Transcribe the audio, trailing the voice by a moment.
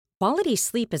Quality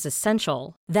sleep is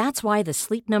essential. That's why the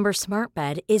Sleep Number Smart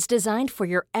Bed is designed for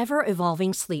your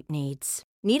ever-evolving sleep needs.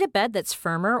 Need a bed that's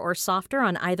firmer or softer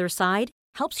on either side?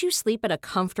 Helps you sleep at a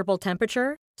comfortable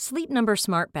temperature? Sleep Number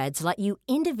Smart Beds let you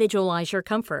individualize your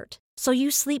comfort, so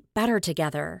you sleep better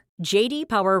together. J.D.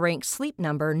 Power ranks Sleep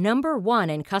Number number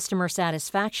 1 in customer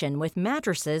satisfaction with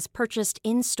mattresses purchased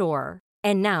in-store.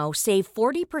 And now, save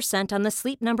 40% on the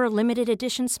Sleep Number Limited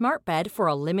Edition Smart Bed for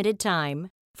a limited time.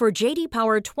 For J.D.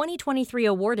 Power 2023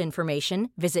 award information,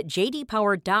 visit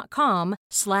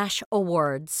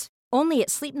jdpower.com/awards. Only at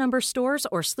Sleep Number stores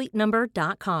or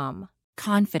sleepnumber.com.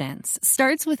 Confidence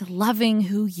starts with loving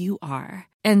who you are.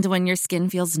 And when your skin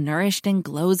feels nourished and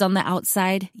glows on the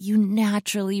outside, you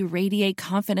naturally radiate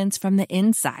confidence from the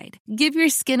inside. Give your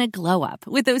skin a glow up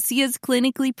with Osea's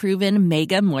clinically proven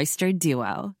Mega Moisture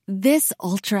Duo. This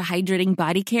ultra-hydrating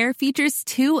body care features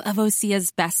 2 of Osea's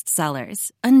best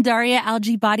sellers, Undaria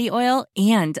Algae Body Oil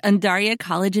and Undaria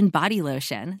Collagen Body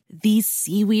Lotion. These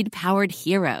seaweed-powered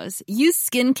heroes use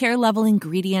skincare-level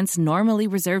ingredients normally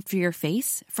reserved for your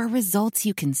face for results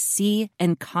you can see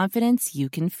and confidence you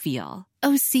can feel.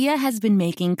 Osea has been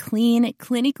making clean,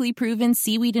 clinically proven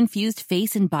seaweed-infused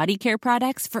face and body care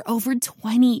products for over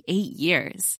 28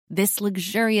 years. This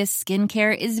luxurious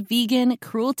skincare is vegan,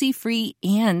 cruelty-free,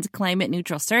 and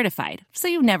climate-neutral certified, so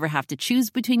you never have to choose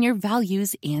between your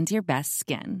values and your best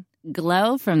skin.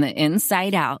 Glow from the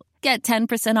inside out. Get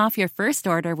 10% off your first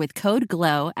order with code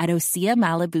GLOW at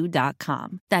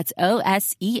OseaMalibu.com. That's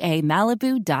OSEA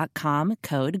Malibu.com,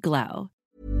 code GLOW.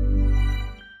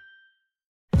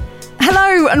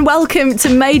 Hello and welcome to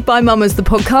Made by Mamas, the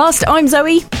podcast. I'm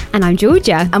Zoe. And I'm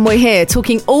Georgia. And we're here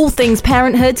talking all things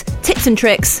parenthood, tips and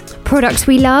tricks, products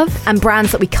we love, and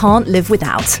brands that we can't live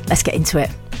without. Let's get into it.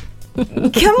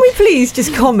 Can we please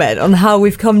just comment on how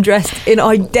we've come dressed in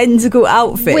identical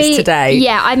outfits today?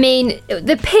 Yeah, I mean,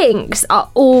 the pinks are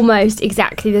almost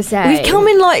exactly the same. We've come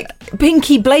in like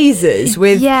pinky blazers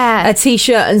with a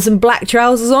t-shirt and some black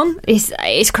trousers on.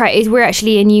 It's crazy. We're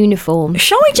actually in uniform.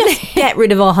 Shall we just get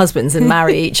rid of our husbands and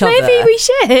marry each other? Maybe we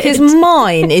should. Because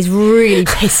mine is really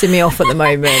pissing me off at the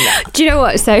moment. Do you know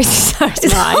what? So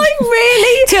I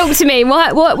really... Talk to me.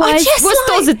 What's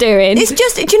Dozza doing? It's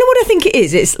just... Do you know what I think it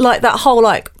is? It's like that whole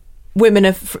like men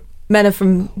are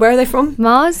from, where are they from?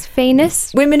 Mars,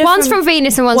 Venus. One's from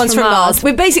Venus and one's from Mars.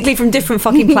 We're basically from different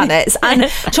fucking planets. And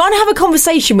trying to have a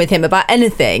conversation with him about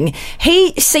anything,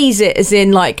 he sees it as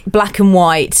in like black and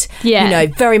white,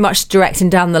 very much direct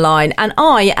and down the line. And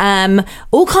I am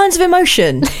all kinds of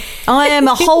emotion. I am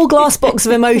a whole glass box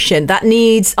of emotion I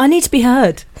need to be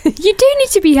heard. You do need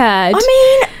to be heard. I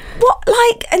mean...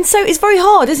 and so it's very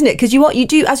hard, isn't it? Because you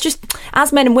do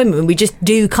as men and women, we just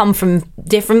do come from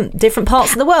different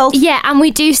parts of the world. Yeah, and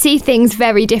we do see things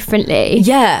very differently.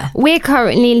 Yeah, we're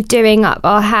currently doing up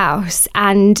our house,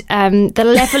 and the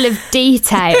level of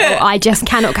detail I just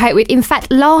cannot cope with. In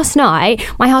fact, last night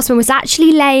my husband was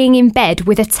actually laying in bed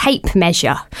with a tape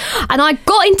measure, and I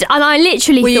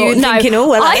literally thought,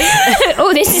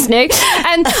 oh, this is new,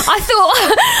 and I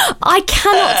thought I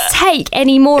cannot take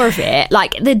any more of it.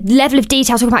 Like the level of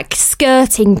detail, talking about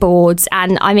skirting boards,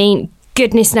 and I mean,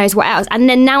 goodness knows what else. And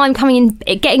then now I'm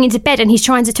getting into bed, and he's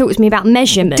trying to talk to me about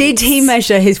measurements. Did he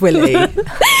measure his willy? No,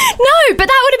 but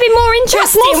that would have been more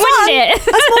interesting, wouldn't it?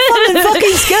 That's more fun than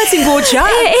fucking skirting board chat.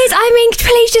 It is. I mean,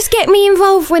 please just get me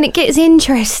involved when it gets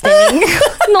interesting.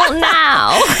 Not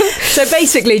now. So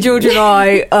basically, George and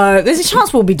I, there's a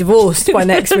chance we'll be divorced by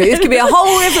next week. This could be a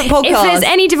whole different podcast. If there's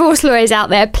any divorce lawyers out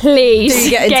there, please do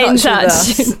get in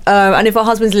touch with us. And if our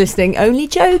husband's listening, only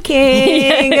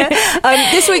joking.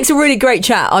 This week's a really great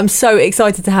chat. I'm so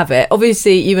excited to have it.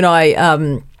 Obviously, you and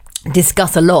I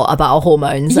discuss a lot about our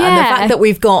hormones, and the fact that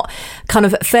we've got kind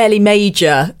of fairly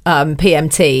major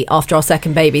PMT after our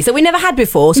second baby that we never had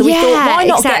before, so we thought, why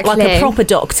not get like a proper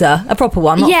doctor, a proper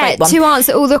one, not a fake one, to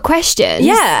answer all the questions.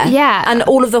 And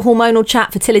all of the hormonal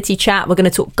chat, fertility chat. We're going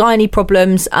to talk gynae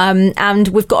problems, and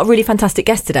we've got a really fantastic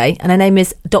guest today, and her name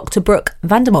is Dr. Brooke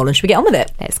Vandermolen. Should we get on with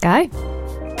it? Let's go.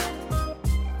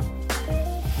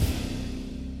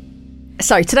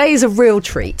 So today is a real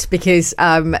treat because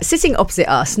sitting opposite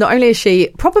us, not only is she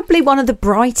probably one of the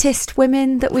brightest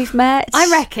women that we've met. I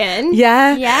reckon.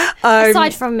 Yeah.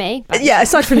 Aside from me.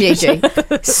 Aside from you, G.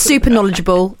 Super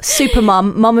knowledgeable, super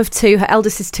mum of 2. Her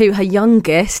eldest is 2. Her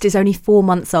youngest is only 4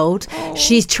 months old. Oh.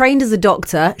 She's trained as a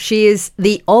doctor. She is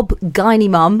the gynae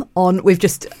mum on. We've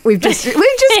just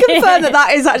just confirm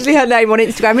that is actually her name on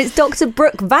Instagram. It's Dr.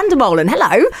 Brooke Vandermolen.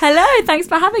 Hello. Hello, thanks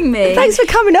for having me. Thanks for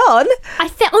coming on.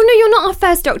 Oh no, you're not our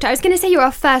first doctor. I was going to say you're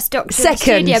our first doctor in the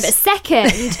studio, but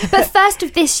second. But first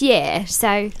of this year,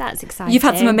 so that's exciting. You've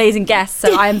had some amazing guests,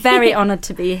 so I am very honoured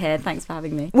to be here. Thanks for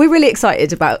having me. We're really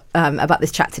excited about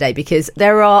this chat today because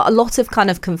there are a lot of kind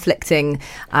of conflicting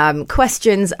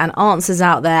questions and answers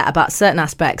out there about certain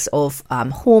aspects of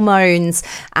hormones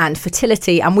and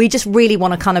fertility, and we just really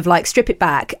want to kind of like strip it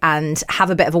back and have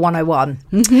a bit of a 101.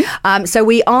 Mm-hmm. So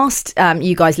we asked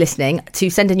you guys listening to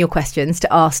send in your questions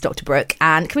to ask Dr. Brooke,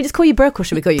 and can we just call you Brooke or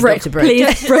should we call you Dr. Brooke?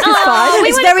 Please, Brooke is fine.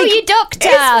 We want to call you Doctor.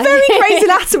 It's very Grey's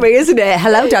Anatomy, isn't it?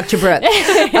 Hello, Dr. Brooke.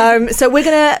 So we're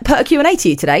going to put a Q&A to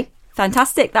you today.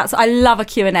 Fantastic. I love a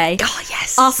Q&A. Oh,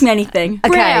 yes. Ask me anything. Okay.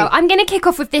 Bro, I'm going to kick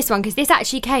off with this one because this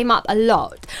actually came up a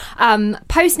lot.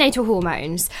 Postnatal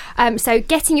hormones. So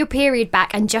getting your period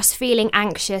back and just feeling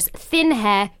anxious, thin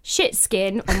hair, shit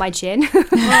skin on my chin.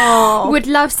 Would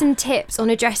love some tips on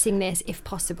addressing this if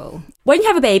possible. When you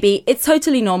have a baby, it's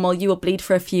totally normal. You will bleed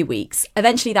for a few weeks.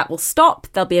 Eventually that will stop.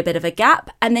 There'll be a bit of a gap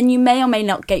and then you may or may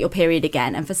not get your period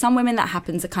again. And for some women that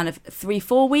happens at kind of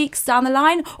 3-4 weeks down the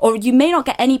line, or you may not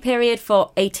get any period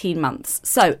for 18 months.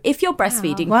 So if you're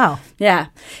breastfeeding... Wow. Yeah.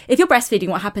 If you're breastfeeding,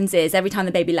 what happens is every time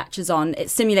the baby latches on, it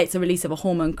stimulates the release of a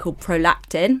hormone called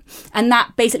prolactin. And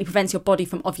that basically prevents your body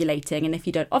from ovulating. And if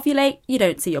you don't ovulate, you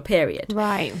don't see your period.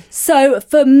 Right. So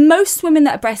for most women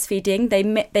that are breastfeeding,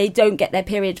 they don't get their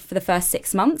period for the first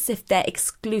 6 months if they're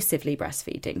exclusively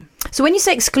breastfeeding. So when you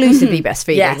say exclusively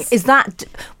breastfeeding, Yes. is that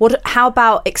how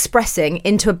about expressing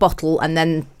into a bottle and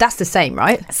then that's the same,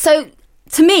 right? So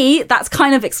to me, that's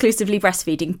kind of exclusively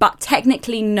breastfeeding, but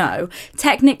technically, no.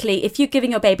 Technically, if you're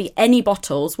giving your baby any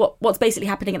bottles, what's basically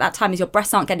happening at that time is your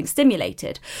breasts aren't getting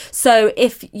stimulated. So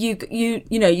if you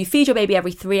feed your baby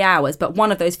every 3 hours, but one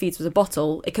of those feeds was a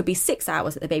bottle, it could be 6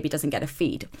 hours that the baby doesn't get a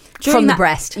feed. From the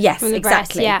breast. Yes, From the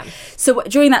exactly. breast, yeah. So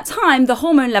during that time, the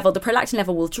hormone level, the prolactin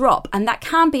level will drop, and that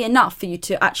can be enough for you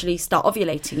to actually start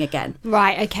ovulating again.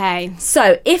 Right, okay.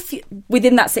 So if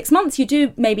within that 6 months you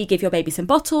do maybe give your baby some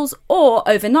bottles, or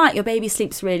overnight your baby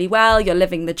sleeps really well, you're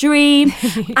living the dream,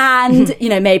 and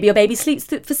maybe your baby sleeps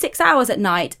for 6 hours at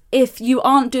night, if you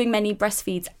aren't doing many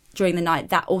breastfeeds during the night,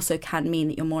 that also can mean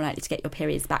that you're more likely to get your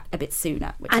periods back a bit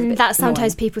sooner. And that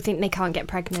sometimes people think they can't get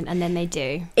pregnant and then they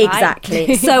do. Exactly.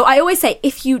 Right? So I always say,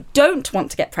 if you don't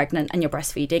want to get pregnant and you're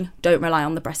breastfeeding, don't rely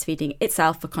on the breastfeeding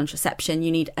itself for contraception.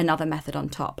 You need another method on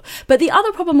top. But the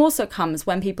other problem also comes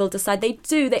when people decide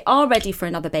they are ready for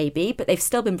another baby, but they've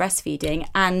still been breastfeeding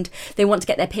and they want to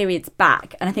get their periods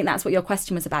back. And I think that's what your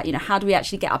question was about. How do we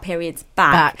actually get our periods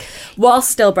back while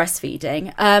still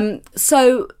breastfeeding?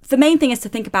 So the main thing is to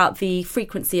think about the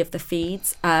frequency of the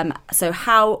feeds. So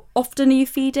how often are you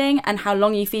feeding and how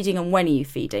long are you feeding and when are you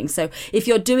feeding? So if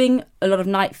you're doing a lot of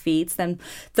night feeds, then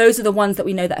those are the ones that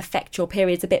we know that affect your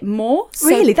periods a bit more. So,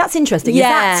 really? That's interesting.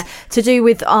 Yeah. Is that to do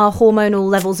with our hormonal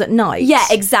levels at night? Yeah,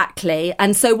 exactly.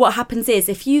 And so what happens is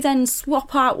if you then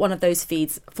swap out one of those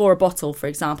feeds for a bottle, for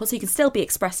example, so you can still be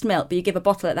expressed milk, but you give a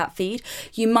bottle at that feed,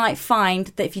 you might find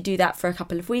that if you do that for a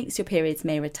couple of weeks, your periods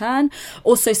may return.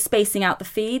 Also spacing out the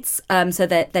feeds so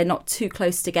that they're not too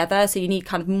close together. So you need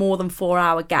kind of more than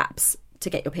 4-hour gaps to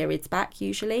get your periods back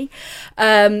usually.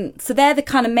 So they're the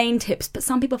kind of main tips, but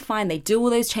some people find they do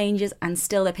all those changes and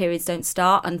still their periods don't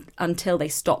start until they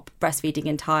stop breastfeeding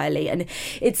entirely. And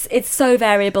it's so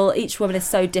variable. Each woman is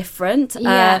so different.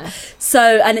 Yeah.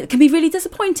 And it can be really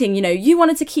disappointing. You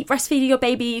wanted to keep breastfeeding your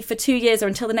baby for 2 years or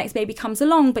until the next baby comes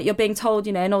along, but you're being told,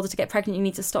 in order to get pregnant, you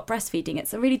need to stop breastfeeding.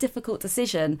 It's a really difficult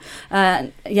decision.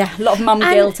 A lot of mum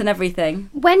guilt and everything.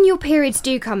 When your periods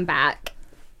do come back,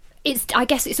 I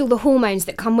guess it's all the hormones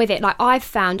that come with it. Like I've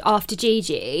found after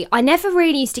Gigi, I never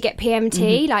really used to get PMT.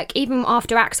 Mm-hmm. Like even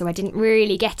after Axel, I didn't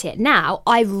really get it. Now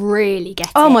I really get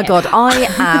it. Oh my God, I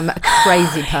am a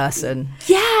crazy person.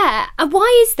 Yeah. And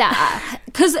why is that?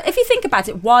 Because if you think about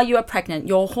it, while you are pregnant,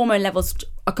 your hormone levels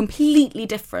are completely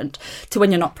different to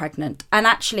when you're not pregnant. And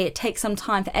actually it takes some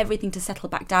time for everything to settle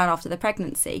back down after the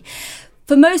pregnancy.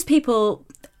 For most people,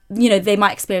 they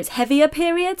might experience heavier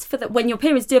periods. When your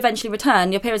periods do eventually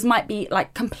return, your periods might be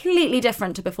like completely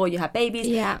different to before you had babies.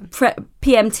 Yeah.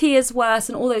 PMT is worse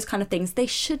and all those kind of things. They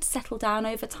should settle down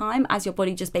over time as your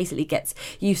body just basically gets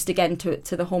used again to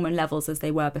the hormone levels as they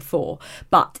were before.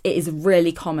 But it is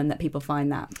really common that people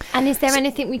find that. And is there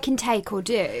anything we can take or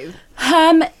do?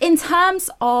 In terms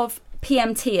of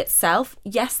PMT itself,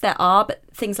 yes, there are, but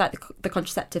things like the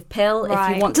contraceptive pill. If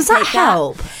Right. you want Does to that take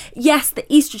help? Yes, the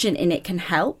estrogen in it can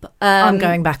help. I'm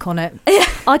going back on it.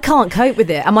 I can't cope with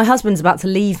it, and my husband's about to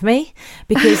leave me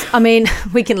because I mean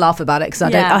we can laugh about it because I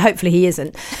don't. Yeah. Hopefully he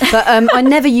isn't. But I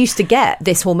never used to get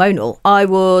this hormonal. I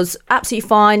was absolutely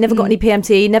fine. Never got any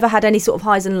PMT. Never had any sort of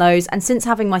highs and lows. And since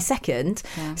having my second,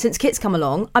 since Kit's come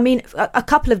along, I mean, a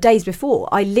couple of days before,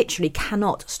 I literally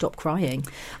cannot stop crying.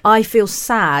 I feel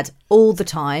sad all the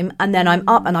time, and then I'm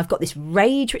up and I've got this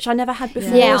rage which I never had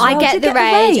before. Yeah, as well. I Do get you the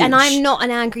rage, and I'm not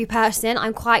an angry person.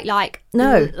 I'm quite like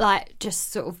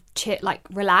just sort of like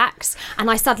relax,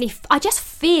 and I suddenly I just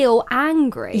feel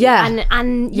angry. Yeah.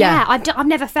 and I've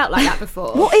never felt like that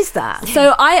before. What is that?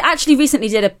 So I actually recently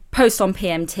did a post on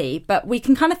PMT, but we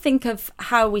can kind of think of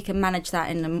how we can manage that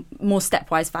in a more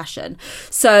stepwise fashion.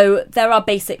 So there are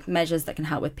basic measures that can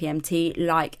help with PMT,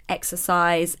 like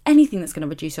exercise, anything that's going to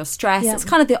reduce your stress. Yeah. It's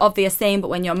kind of the obvious thing, but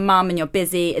when you're a mum and you're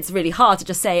busy, it's really hard to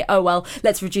just say, oh, well,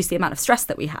 let's reduce the amount of stress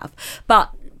that we have.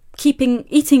 But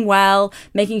eating well,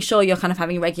 making sure you're kind of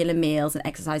having regular meals and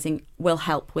exercising will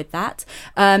help with that.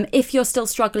 If you're still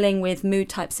struggling with mood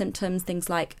type symptoms, things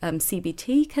like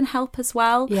CBT can help as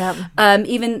well. Yeah.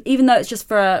 Even though it's just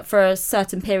for a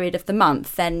certain period of the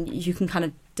month, then you can kind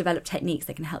of develop techniques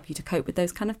that can help you to cope with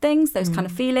those kind of things, those kind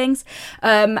of feelings.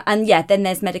 Then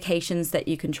there's medications that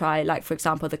you can try, like, for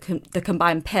example, the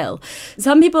combined pill.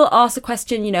 Some people ask the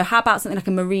question, how about something like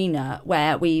a Mirena,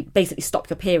 where we basically stop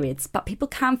your periods? But people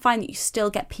can find that you still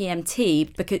get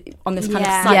PMT because on this kind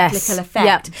of cyclical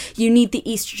effect. Yeah. You need the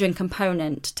estrogen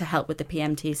component to help with the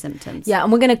PMT symptoms. Yeah,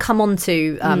 and we're going to come on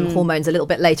to hormones a little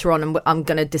bit later on, and I'm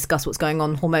going to discuss what's going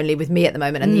on hormonally with me at the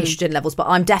moment and the estrogen levels, but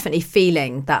I'm definitely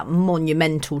feeling that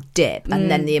monumental dip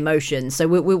and then the emotions. So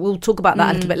we'll talk about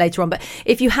that a little bit later on. But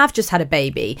if you have just had a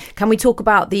baby, can we talk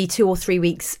about the 2 or 3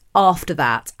 weeks after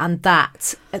that and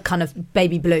that kind of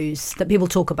baby blues that people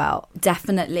talk about?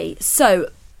 Definitely. So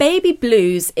baby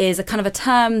blues is a kind of a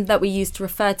term that we use to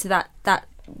refer to that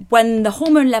when the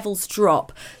hormone levels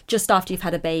drop just after you've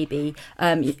had a baby,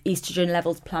 your estrogen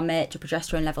levels plummet, your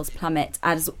progesterone levels plummet,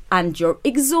 and you're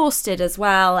exhausted as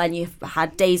well, and you've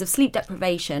had days of sleep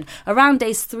deprivation. Around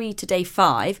days 3 to day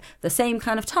 5, the same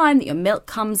kind of time that your milk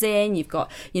comes in, you've got,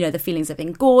 the feelings of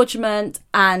engorgement,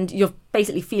 and you're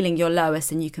basically feeling your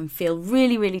lowest, and you can feel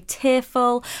really, really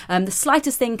tearful. The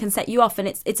slightest thing can set you off, and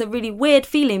it's a really weird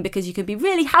feeling because you can be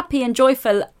really happy and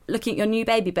joyful looking at your new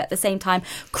baby, but at the same time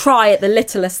cry at the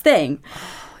littlest thing.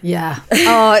 Yeah.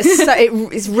 Oh,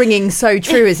 it's ringing so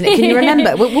true, isn't it? Can you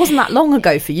remember? Well, it wasn't that long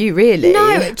ago for you, really.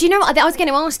 No, do you know what? I was going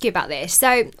to ask you about this.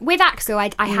 So with Axel,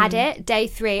 I had it. Day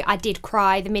 3, I did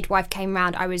cry. The midwife came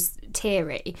round. I was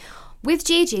teary. With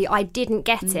Gigi, I didn't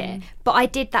get it, but I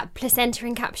did that placenta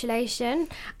encapsulation.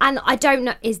 And I don't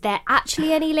know, is there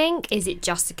actually any link? Is it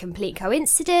just a complete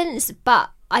coincidence?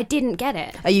 But I didn't get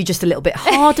it. Are you just a little bit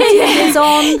harder to get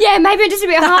on? Yeah, maybe I'm just a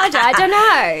bit harder. I don't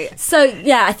know. So,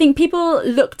 yeah, I think people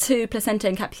look to placenta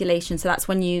encapsulation. So that's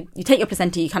when you take your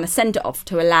placenta, you kind of send it off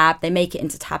to a lab. They make it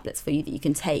into tablets for you that you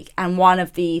can take. And one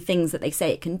of the things that they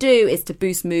say it can do is to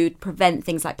boost mood, prevent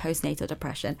things like postnatal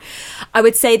depression. I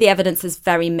would say the evidence is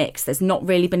very mixed. There's not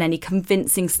really been any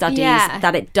convincing studies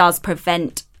that it does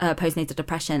prevent postnatal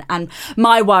depression, and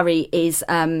my worry is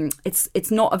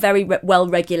it's not a very well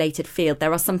regulated field.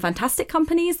 There are some fantastic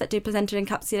companies that do placenta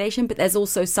encapsulation, but there's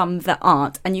also some that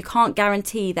aren't, and you can't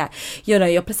guarantee that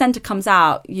your placenta comes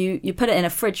out, you put it in a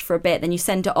fridge for a bit, then you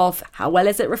send it off. How well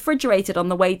is it refrigerated on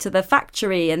the way to the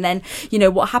factory, and then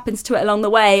what happens to it along the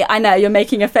way? I know you're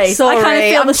making a face. Sorry, I kind of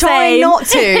feel I'm the trying same. not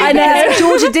to. I know.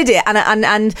 Georgia did it,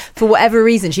 and for whatever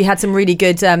reason, she had some really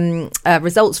good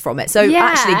results from it. So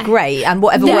actually, great, and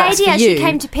whatever. The works lady for actually you.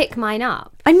 came to pick mine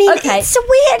up. I mean, Okay. it's a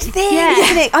weird thing,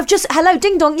 isn't it? Hello,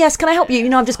 ding dong, yes, can I help you?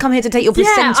 I've just come here to take your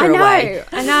placenta away.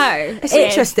 I know. It's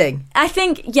interesting. I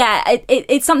think,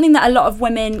 it's something that a lot of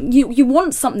women, you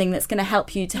want something that's going to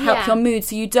help you to help your mood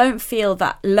so you don't feel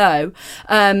that low.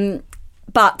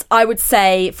 But I would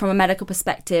say, from a medical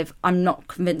perspective, I'm not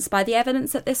convinced by the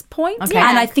evidence at this point. Okay.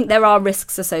 And I think there are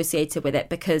risks associated with it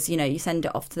because, you send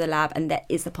it off to the lab and there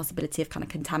is the possibility of kind of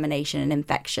contamination and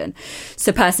infection.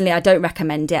 So personally, I don't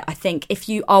recommend it. I think if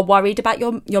you are worried about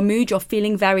your mood, you're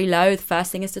feeling very low, the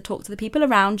first thing is to talk to the people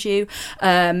around you.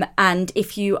 And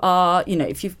if you are,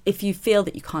 if you feel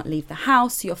that you can't leave the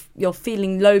house, you're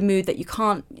feeling low mood, that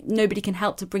nobody can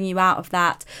help to bring you out of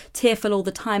that, tearful all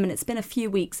the time, and it's been a few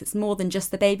weeks, it's more than just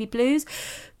the baby blues,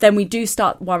 then we do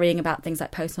start worrying about things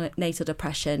like postnatal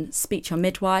depression. Speak to your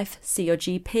midwife, see your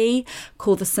GP,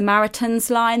 call the Samaritans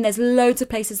line. There's loads of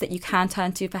places that you can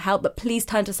turn to for help, but please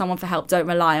turn to someone for help. Don't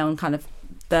rely on kind of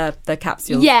the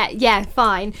capsule. Yeah,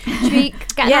 fine. Should we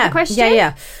get another question?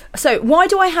 Yeah. So, why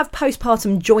do I have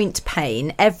postpartum joint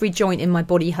pain? Every joint in my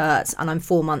body hurts, and I'm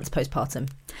 4 months postpartum.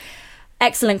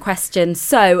 Excellent question.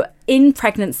 So in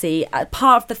pregnancy,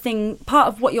 part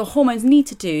of what your hormones need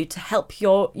to do to help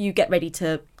you get ready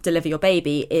to deliver your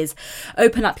baby is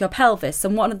open up your pelvis.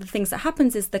 And one of the things that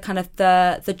happens is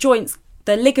the joints,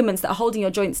 the ligaments that are holding your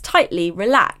joints tightly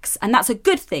relax. And that's a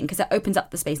good thing because it opens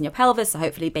up the space in your pelvis. So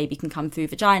hopefully baby can come through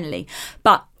vaginally.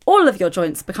 But all of your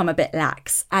joints become a bit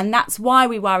lax. And that's why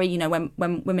we worry, when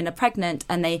women are pregnant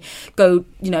and they go,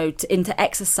 into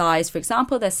exercise, for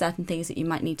example, there's certain things that you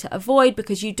might need to avoid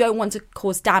because you don't want to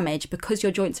cause damage because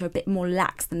your joints are a bit more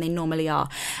lax than they normally are.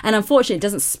 And unfortunately, it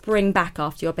doesn't spring back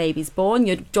after your baby's born.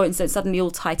 Your joints don't suddenly all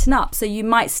tighten up. So you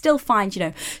might still find,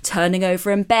 turning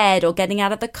over in bed or getting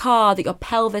out of the car that your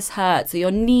pelvis hurts or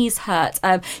your knees hurt.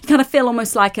 You kind of feel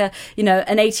almost like an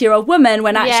 80-year-old woman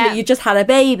when actually you just had a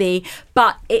baby.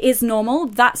 But it is normal.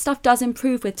 That stuff does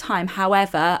improve with time.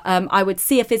 However, I would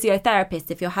see a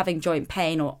physiotherapist if you're having joint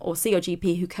pain or see your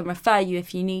GP who can refer you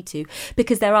if you need to,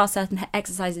 because there are certain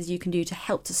exercises you can do to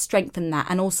help to strengthen that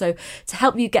and also to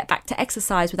help you get back to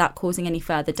exercise without causing any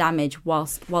further damage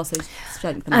whilst those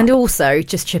strengthen And up. Also,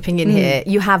 just chipping in here,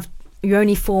 you're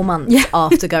only 4 months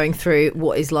after going through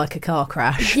what is like a car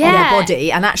crash on your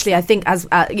body. And actually, I think as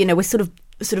we're sort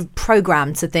of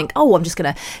programmed to think, I'm just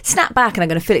going to snap back and I'm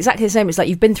going to feel exactly the same. It's like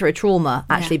you've been through a trauma.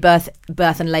 Actually, birth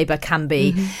and labour can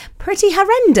be pretty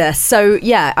horrendous. So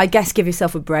I guess give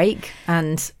yourself a break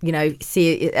and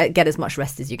get as much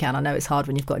rest as you can. I know it's hard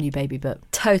when you've got a new baby, but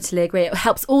totally agree. It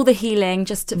helps all the healing,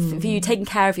 just for you taking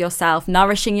care of yourself,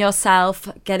 nourishing yourself,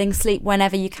 getting sleep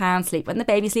whenever you can, sleep when the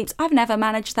baby sleeps. I've never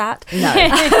managed that. No.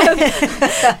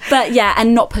 But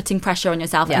and not putting pressure on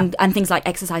yourself and things like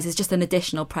exercise is just an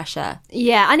additional pressure.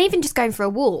 Yeah, and even just going for a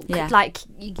walk, Yeah. like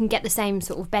you can get the same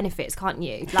sort of benefits, can't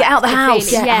you? Like, get out the house.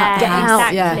 feeling- Get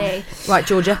out. exactly. Yeah. Right,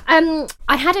 Georgia.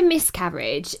 I had a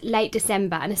miscarriage late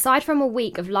December, and aside from a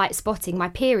week of light spotting, my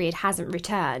period hasn't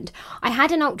returned. I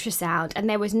had an ultrasound and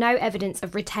there was no evidence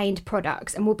of retained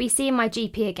products, and will be seeing my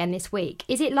GP again this week.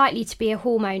 Is it likely to be a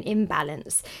hormone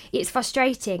imbalance? It's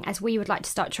frustrating as we would like to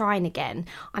start trying again.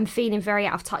 I'm feeling very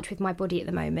out of touch with my body at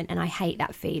the moment, and I hate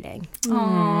that feeling.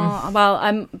 Oh, well,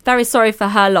 I'm very sorry for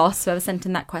her loss, whoever sent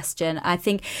in that question. I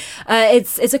think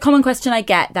it's a common question I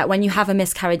get, that when you have a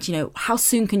miscarriage, how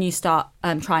soon can you start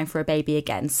trying for a baby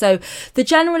again? So the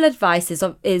general advice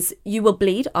is you will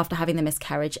bleed after having the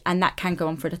miscarriage, and that can go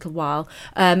on for a little while.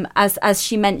 As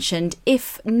she mentioned,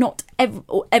 if not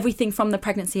everything from the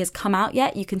pregnancy has come out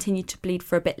yet, you continue to bleed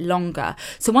for a bit longer.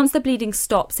 So once the bleeding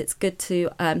stops, it's good to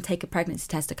take a pregnancy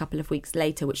test a couple of weeks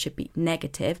later, which should be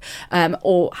negative,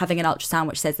 or having an ultrasound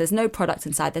which says there's no product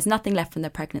inside, there's nothing left from the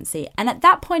pregnancy. And at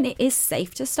that point, it is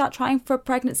safe to start trying for a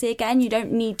pregnancy again. You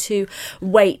don't need to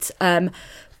wait.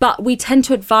 But we tend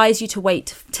to advise you to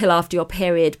wait till after your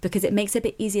period because it makes it a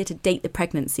bit easier to date the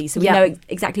pregnancy. So we know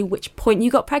exactly which point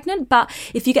you got pregnant. But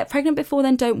if you get pregnant before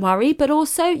then, don't worry. But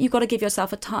also, you've got to give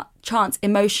yourself a chance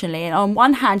emotionally. And on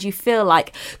one hand, you feel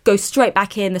like, go straight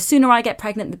back in. The sooner I get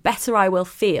pregnant, the better I will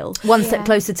feel. One step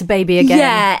closer to baby again.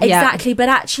 Yeah, exactly. But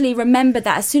actually, remember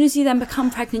that as soon as you then become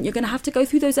pregnant, you're going to have to go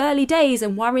through those early days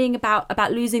and worrying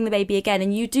about losing the baby again.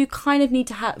 And you do kind of need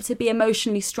to have to be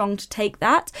emotionally strong to take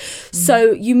that.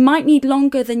 So you might need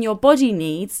longer than your body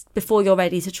needs before you're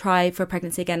ready to try for a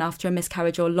pregnancy again after a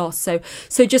miscarriage or loss. So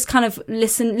just kind of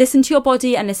listen to your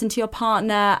body and listen to your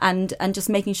partner and just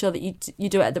making sure that you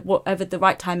do it at whatever the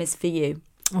right time is for you.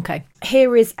 Okay.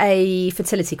 Here is a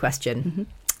fertility question.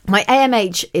 My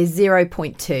AMH is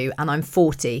 0.2 and I'm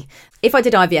 40. If I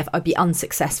did IVF, I'd be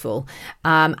unsuccessful.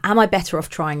 Am I better off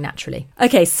trying naturally?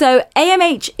 Okay, so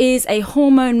AMH is a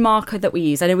hormone marker that we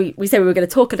use. I know we said we were going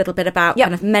to talk a little bit about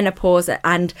kind of menopause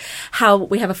and how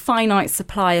we have a finite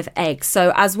supply of eggs.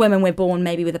 So as women, we're born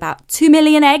maybe with about 2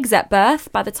 million eggs at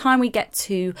birth. By the time we get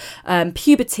to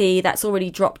puberty, that's already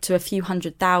dropped to a few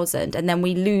 100,000. And then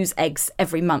we lose eggs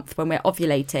every month when we're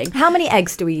ovulating. How many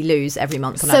eggs do we lose every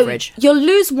month on average? You'll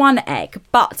lose one egg,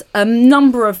 but a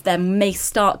number of them may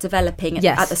start developing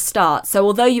at the start. So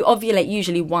although you ovulate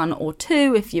usually 1 or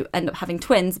 2 if you end up having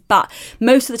twins, but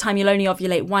most of the time you'll only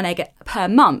ovulate 1 egg per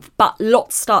month, but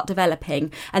lots start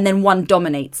developing and then one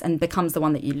dominates and becomes the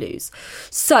one that you lose.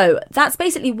 So that's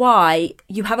basically why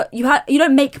you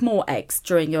don't make more eggs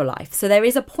during your life. So there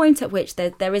is a point at which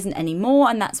there isn't any more,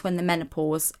 and that's when the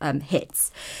menopause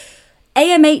hits.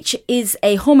 AMH is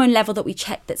a hormone level that we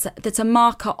check that's a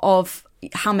marker of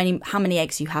how many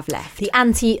eggs you have left. The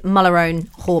anti-Mullerone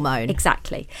hormone.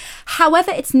 Exactly.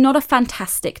 However, it's not a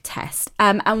fantastic test.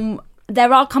 And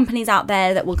there are companies out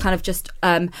there that will kind of just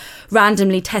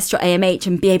randomly test your AMH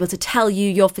and be able to tell you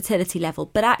your fertility level.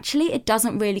 But actually, it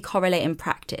doesn't really correlate in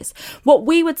practice. What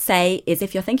we would say is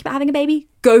if you're thinking about having a baby,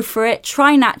 go for it.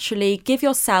 Try naturally. Give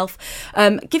yourself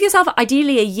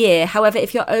ideally a year. However,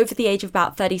 if you're over the age of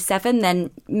about 37, then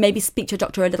maybe speak to your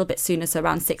doctor a little bit sooner, so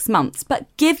around 6 months. But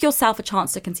give yourself a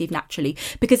chance to conceive naturally,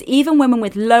 because even women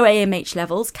with low AMH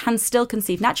levels can still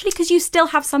conceive naturally because you still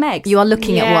have some eggs. You are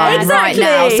looking at one exactly.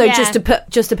 right now. So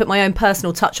just to put my own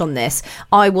personal touch on this,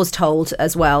 I was told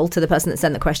as well, to the person that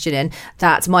sent the question in,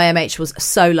 that my AMH was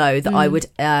so low that I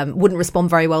wouldn't respond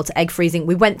very well to egg freezing.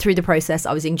 We went through the process.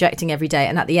 I was injecting every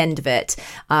day, and at the end of it,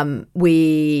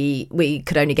 we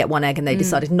could only get one egg, and they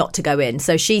decided not to go in.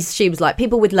 So she was like,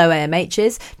 people with low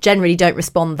AMHs generally don't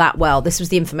respond that well. This was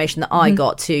the information that I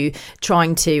got to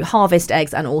trying to harvest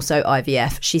eggs and also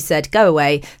IVF. She said, go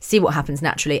away, see what happens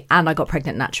naturally, and I got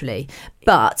pregnant naturally.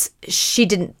 But she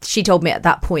told me at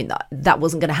that point that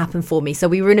wasn't going to happen for me. So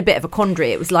we were in a bit of a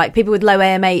quandary. It was like, people with low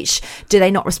AMH, do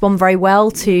they not respond very well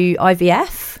to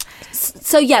IVF?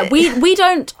 So yeah, we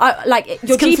don't like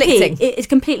your GP. It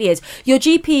completely is. Your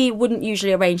GP wouldn't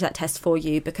usually arrange that test for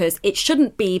you because it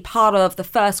shouldn't be part of the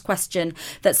first question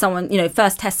that someone,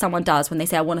 first test someone does when they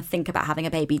say, I want to think about having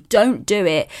a baby. Don't do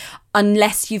it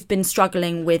unless you've been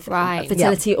struggling with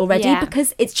fertility already,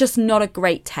 because it's just not a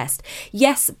great test.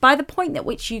 Yes, by the point at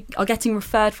which you are getting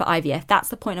referred for IVF, that's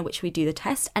the point at which we do the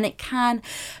test, and it can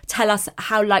tell us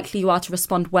how likely you are to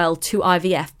respond well to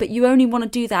IVF, but you only want to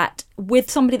do that with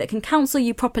somebody that can counsel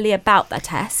you properly about the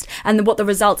test and what the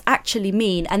results actually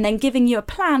mean, and then giving you a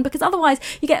plan, because otherwise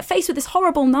you get faced with this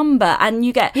horrible number and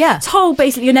you get told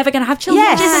basically you're never going to have children,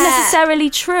 which isn't necessarily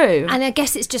true. And I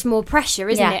guess it's just more pressure,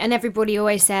 isn't it? And everybody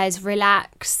always says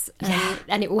relax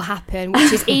and it will happen,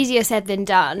 which is easier said than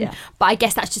done. But I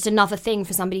guess that's just another thing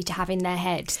for somebody to have in their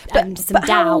head and some doubt.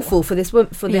 How awful for this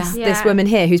woman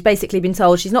here who's basically been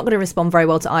told she's not going to respond very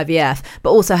well to IVF, but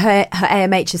also her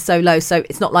AMH is so low, so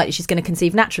it's not likely she's going to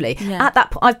conceive naturally. At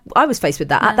that I was faced with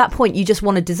that. At that point, you just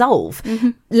want to dissolve.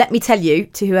 Let me tell you,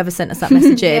 to whoever sent us that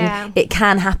message in, it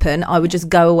can happen. I would just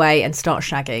go away and start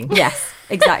shagging. Yes.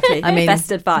 Exactly. I mean, best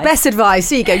advice.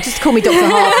 There you go. Just call me Dr.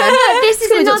 Hartman. This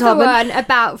is another one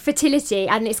about fertility,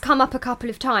 and it's come up a couple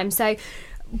of times. So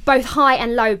both high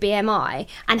and low BMI,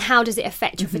 and how does it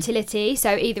affect your fertility?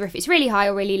 So either if it's really high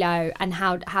or really low, and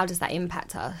how does that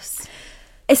impact us?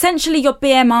 Essentially, your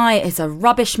BMI is a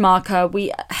rubbish marker.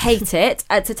 We hate it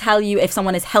to tell you if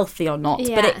someone is healthy or not,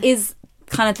 but it is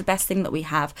kind of the best thing that we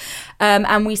have.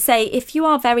 And we say if you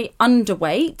are very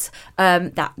underweight,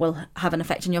 that will have an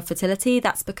effect on your fertility.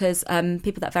 That's because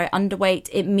people that are very underweight,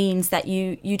 it means that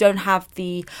you don't have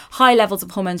the high levels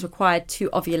of hormones required to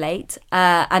ovulate.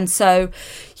 And so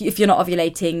if you're not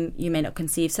ovulating, you may not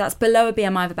conceive. So that's below a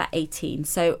BMI of about 18.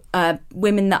 So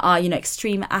women that are,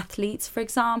 extreme athletes, for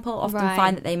example, often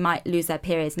find that they might lose their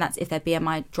periods, and that's if their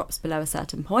BMI drops below a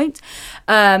certain point.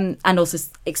 And also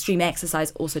extreme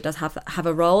exercise also does have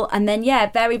a role. And then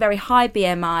very, very high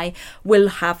BMI will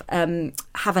have an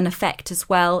effect as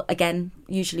well. Again,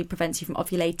 usually prevents you from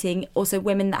ovulating. Also,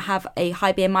 women that have a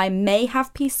high BMI may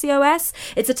have PCOS.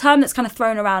 It's a term that's kind of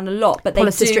thrown around a lot, but they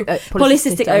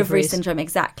polycystic ovary syndrome,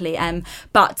 exactly.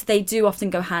 But they do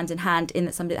often go hand in hand, in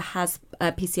that somebody that has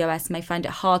PCOS may find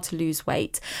it hard to lose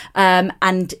weight.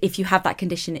 And if you have that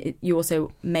condition, you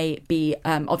also may be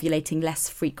ovulating less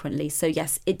frequently. So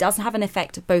yes, it does have an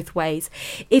effect both ways.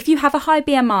 If you have a high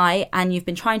BMI and you've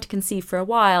been trying to conceive for a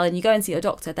while and you go and see your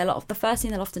doctor, the first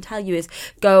thing they'll often tell you is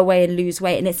go away and lose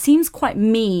weight. And it seems quite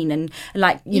mean and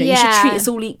like, you should treat us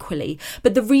all equally.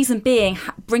 But the reason being,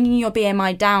 bringing your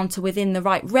BMI down to within the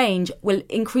right range will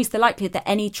increase the likelihood that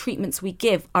any treatments we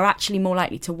give are actually more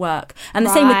likely to work. And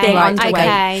the same with being underweight.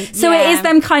 Okay. So it is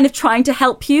them kind of trying to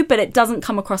help you, but it doesn't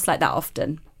come across like that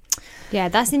often. Yeah,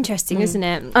 that's interesting, isn't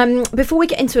it? Before we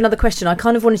get into another question, I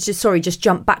kind of wanted to just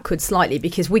jump backwards slightly,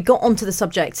 because we got onto the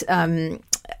subject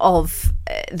of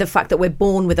the fact that we're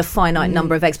born with a finite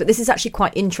number of eggs, but this is actually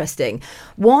quite interesting.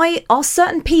 Why are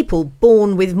certain people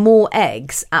born with more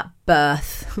eggs at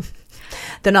birth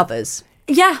than others?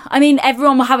 Yeah, I mean,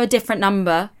 everyone will have a different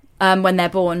number when they're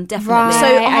born, definitely.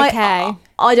 So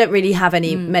I don't really have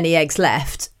many eggs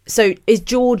left. So is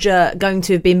Georgia going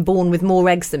to have been born with more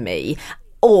eggs than me?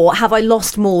 Or have I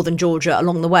lost more than Georgia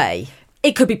along the way?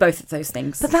 It could be both of those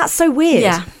things. But that's so weird.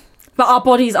 Yeah. But our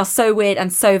bodies are so weird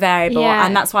and so variable. Yeah.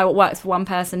 And that's why what works for one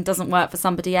person doesn't work for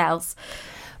somebody else.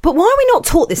 But why are we not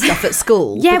taught this stuff at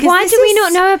school? Why do we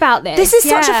not know about this? This is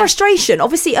such a frustration.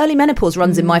 Obviously, early menopause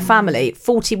runs in my family.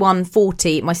 41,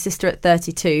 40, my sister at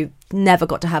 32. never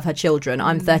got to have her children.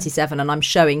 I'm 37 and I'm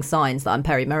showing signs that I'm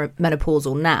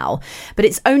perimenopausal now. But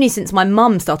it's only since my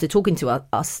mum started talking to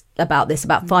us about this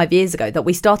about 5 years ago that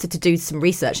we started to do some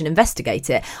research and investigate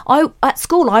it. At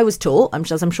school, I was taught,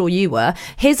 as I'm sure you were,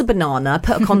 here's a banana,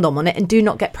 put a condom on it and do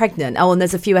not get pregnant. Oh, and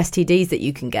there's a few STDs that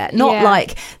you can get. Not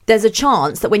like there's a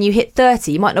chance that when you hit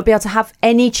 30, you might not be able to have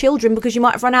any children because you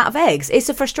might have run out of eggs. It's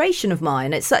a frustration of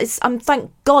mine.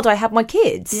 Thank God I had my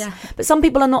kids. Yeah. But some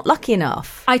people are not lucky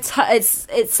enough.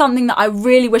 It's something that I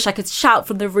really wish I could shout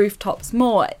from the rooftops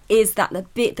more, is that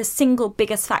the single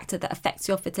biggest factor that affects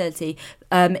your fertility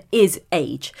is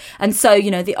age. And so,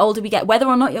 the older we get, whether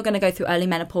or not you're going to go through early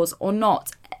menopause or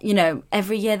not,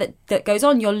 every year that goes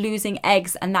on, you're losing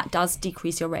eggs, and that does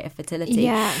decrease your rate of fertility.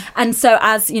 Yeah. And so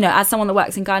as someone that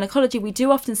works in gynecology, we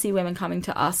do often see women coming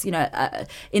to us,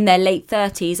 in their late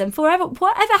 30s, and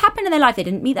whatever happened in their life, they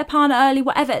didn't meet their partner early,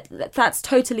 whatever, that's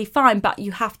totally fine. But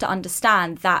you have to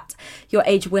understand that your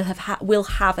age will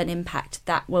have an impact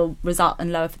that will result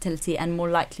in lower fertility and more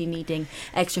likely needing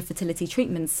extra fertility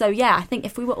treatments. So yeah, I think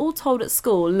if we were all told at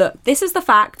school, look, this is the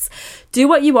facts, do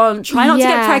what you want, try not to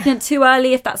get pregnant too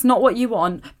early if that's not what you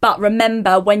want, but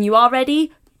remember, when you are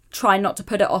ready, try not to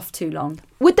put it off too long.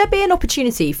 Would there be an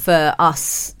opportunity for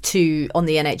us on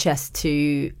the NHS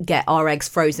to get our eggs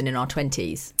frozen in our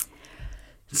 20s?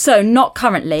 So not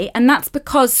currently, and that's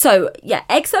because,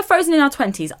 eggs that are frozen in our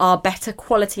 20s are better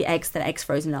quality eggs than eggs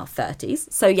frozen in our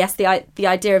 30s. So yes, the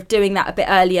idea of doing that a bit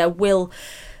earlier will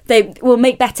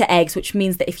make better eggs, which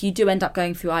means that if you do end up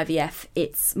going through IVF,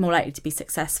 it's more likely to be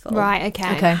successful. Right,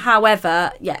 okay.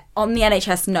 However, on the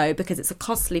NHS, no, because it's a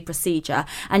costly procedure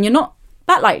and you're not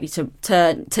that likely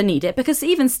to need it, because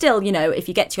even still, if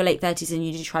you get to your late 30s and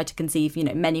you do try to conceive,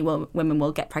 many women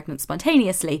will get pregnant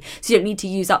spontaneously, so you don't need to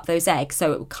use up those eggs.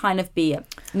 So it will kind of be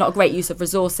not a great use of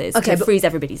resources to freeze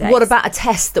everybody's eggs. What about a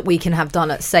test that we can have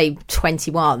done at, say,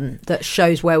 21 that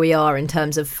shows where we are in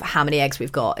terms of how many eggs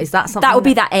we've got? Is that something? That would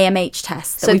be that AMH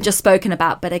test that we've just spoken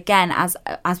about. But again,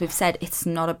 as we've said, it's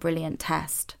not a brilliant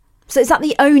test. So is that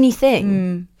the only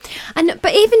thing?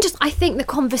 But even just, I think the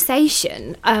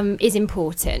conversation is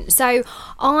important. So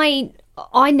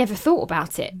I never thought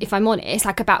about it, if I'm honest,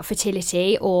 like about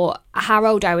fertility or how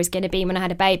old I was going to be when I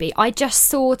had a baby. I just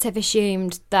sort of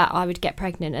assumed that I would get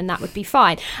pregnant and that would be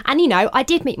fine. And, I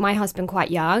did meet my husband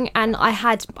quite young, and I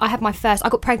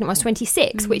got pregnant when I was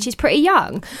 26, which is pretty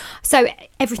young. So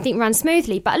everything ran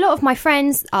smoothly. But a lot of my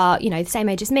friends are, the same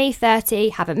age as me, 30,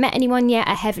 haven't met anyone yet,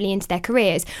 are heavily into their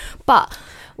careers. But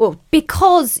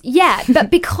because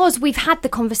we've had the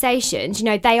conversations,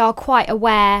 they are quite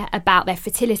aware about their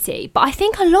fertility. But I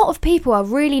think a lot of people are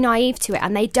really naive to it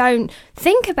and they don't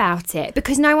think about it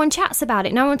because no one chats about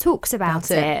it, no one talks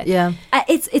about it. Yeah,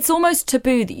 it's almost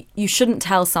taboo that you shouldn't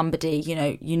tell somebody,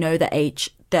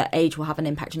 that age will have an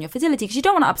impact on your fertility, because you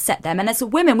don't want to upset them. And as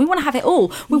women, we want to have it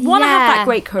all. We want to have that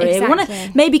great career. Exactly. We want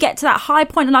to maybe get to that high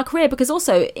point in our career, because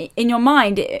also in your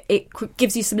mind, it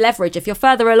gives you some leverage. If you're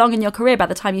further along in your career, by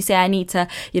the time you say, I need to,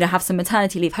 have some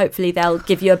maternity leave, hopefully they'll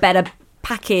give you a better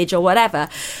package or whatever.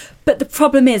 But the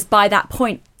problem is, by that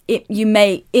point, it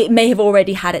may have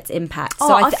already had its impact.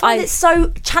 So I find it so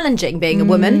challenging being a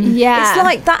woman. Yeah. It's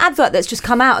like that advert that's just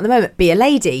come out at the moment. Be a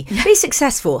lady, be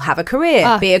successful, have a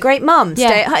career, be a great mum,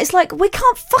 stay at home. It's like, we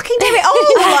can't fucking do it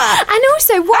all. And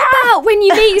also, what about when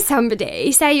you meet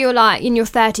somebody, say you're like in your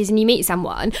 30s and you meet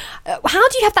someone, how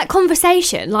do you have that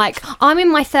conversation? Like, I'm in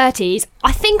my 30s,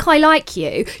 I think I like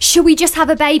you. Should we just have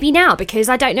a baby now? Because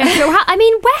I don't know if you're... how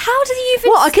do you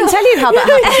even... Well, I can tell you how that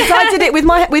happened, because I did it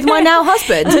with my now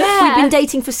husband. Yeah. We'd been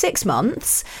dating for 6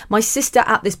 months. My sister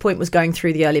at this point was going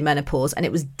through the early menopause, and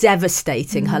it was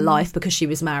devastating her life because she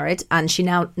was married, and she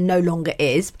now no longer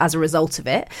is as a result of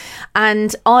it.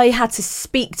 And I had to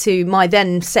speak to my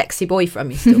then sexy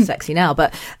boyfriend. He's still sexy now,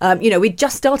 but we'd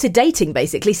just started dating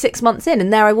basically 6 months in,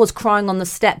 and there I was crying on the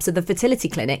steps of the fertility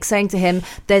clinic saying to him,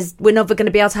 we're never going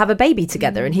to be able to have a baby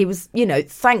together. And he was,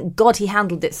 thank God he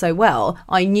handled it so well.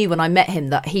 I knew when I met him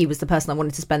that he was the person I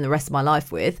wanted to spend the rest of my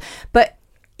life with. But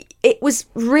it was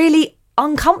really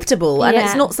uncomfortable, and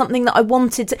it's not something that I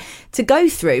wanted to go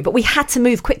through, but we had to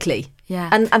move quickly. Yeah.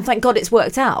 And thank God it's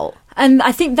worked out. And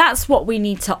I think that's what we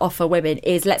need to offer women,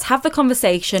 is let's have the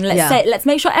conversation. Let's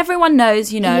make sure everyone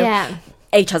knows,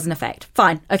 age has an effect.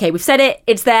 Fine. Okay, we've said it.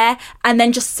 It's there. And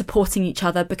then just supporting each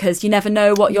other, because you never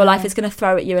know what your life is going to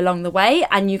throw at you along the way.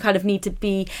 And you kind of need to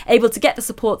be able to get the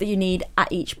support that you need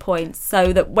at each point,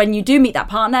 so that when you do meet that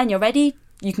partner and you're ready,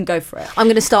 you can go for it. I'm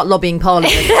going to start lobbying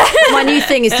Parliament. My new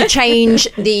thing is to change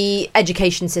the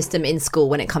education system in school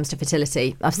when it comes to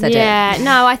fertility. I've said it. Yeah,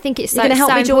 no, I think it's so, gonna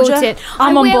help so me, Georgia? important.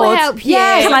 I'm I on will board. help you.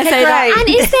 Yeah, Can I say that? And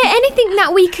is there anything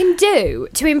that we can do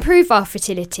to improve our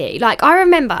fertility? Like, I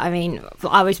remember, I mean,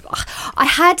 I was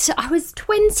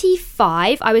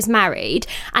 25, I was married,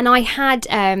 and I had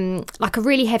like a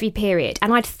really heavy period,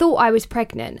 and I'd thought I was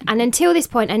pregnant. And until this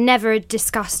point, I never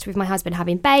discussed with my husband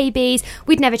having babies.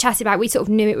 We'd never chatted about it. We sort of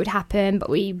knew it would happen, but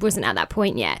we wasn't at that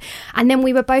point yet. And then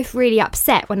we were both really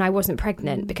upset when I wasn't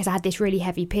pregnant because I had this really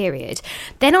heavy period.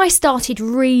 Then I started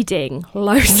reading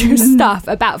loads of stuff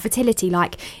about fertility,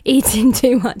 like eating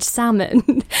too much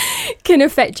salmon can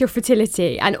affect your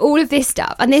fertility and all of this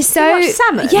stuff. And there's so much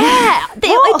salmon? Yeah,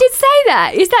 I did say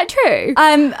that. Is that true?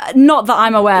 Not that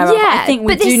I'm aware of. Yeah, I think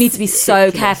we but do this- need to be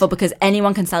so careful because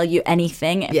anyone can sell you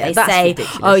anything. If they that's say,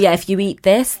 ridiculous. oh yeah, if you eat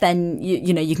this, then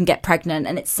you can get pregnant,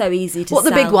 and it's so easy to What are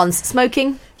the sell. big ones?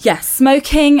 Smoking? Yes,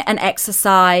 smoking and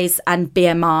exercise and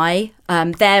BMI.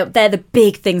 They're the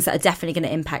big things that are definitely going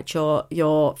to impact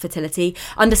your fertility.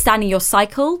 Understanding your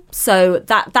cycle. So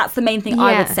that's the main thing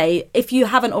I would Yeah. say. If you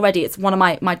haven't already, it's one of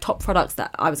my top products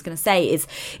that I was going to say is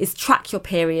track your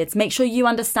periods. Make sure you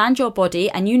understand your body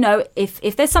and you know if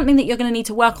there's something that you're going to need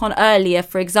to work on earlier.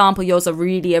 For example, yours are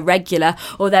really irregular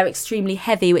or they're extremely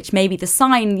heavy, which may be the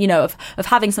sign, of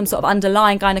having some sort of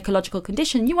underlying gynecological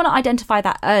condition. You want to identify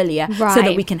that earlier so that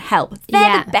Right. we can help. They're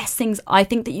Yeah. the best things I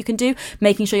think that you can do.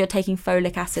 Making sure you're taking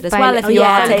folic acid as Folic- well if oh, you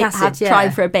yeah. are Folic acid,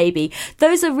 trying for a baby.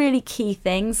 Those are really key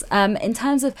things. In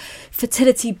terms of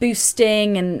fertility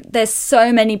boosting, and there's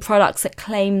so many products that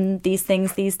claim these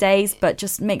things these days, but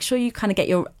just make sure you kind of get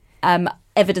your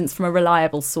evidence from a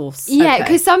reliable source. Yeah, Okay.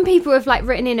 because some people have like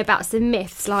written in about some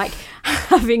myths, like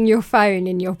having your phone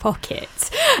in your pocket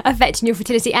affecting your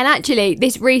fertility. And actually,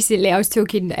 this recently, I was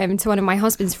talking to one of my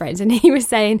husband's friends, and he was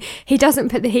saying he doesn't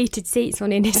put the heated seats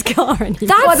on in his car anymore.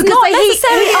 That's because not they heat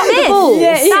necessarily up a the myth. balls.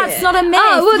 Yeah, yeah. That's not a myth.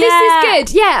 Oh well, Yeah. this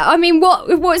is good. Yeah, I mean,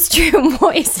 what's true and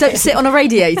what is Don't sit on a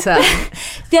radiator.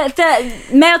 The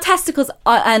male testicles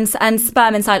and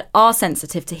sperm inside are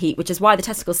sensitive to heat, which is why the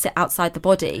testicles sit outside the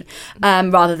body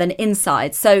rather than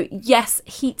inside. So yes,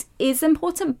 heat is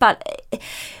important, but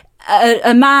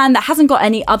a man that hasn't got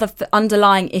any other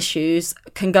underlying issues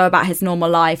can go about his normal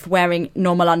life wearing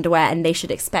normal underwear, and they should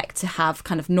expect to have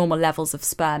kind of normal levels of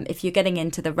sperm. If you're getting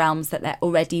into the realms that they're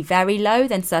already very low,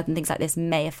 then certain things like this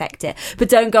may affect it. But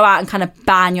don't go out and kind of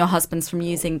ban your husbands from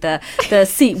using the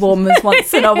seat warmers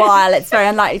once in a while. It's very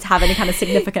unlikely to have any kind of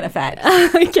significant effect.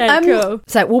 Okay, cool.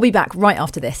 So we'll be back right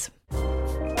after this.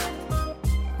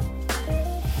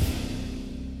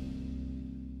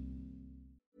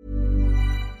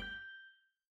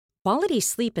 Quality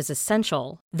sleep is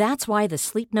essential. That's why the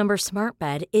Sleep Number Smart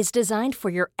Bed is designed for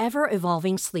your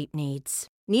ever-evolving sleep needs.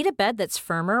 Need a bed that's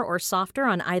firmer or softer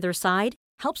on either side?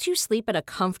 Helps you sleep at a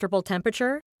comfortable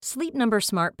temperature? Sleep Number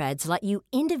Smart Beds let you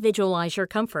individualize your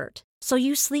comfort, so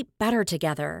you sleep better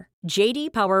together.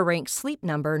 JD Power ranks Sleep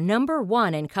Number number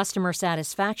 1 in customer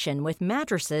satisfaction with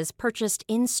mattresses purchased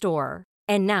in-store.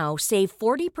 And now save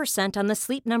 40% on the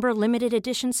Sleep Number Limited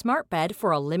Edition Smart Bed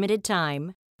for a limited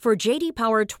time. For JD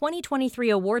Power 2023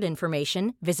 award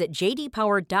information, visit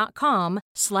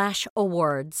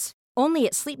jdpower.com/awards. Only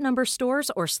at Sleep Number stores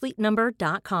or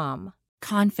sleepnumber.com.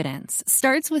 Confidence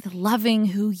starts with loving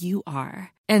who you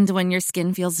are. And when your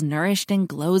skin feels nourished and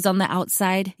glows on the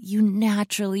outside, you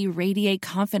naturally radiate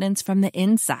confidence from the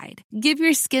inside. Give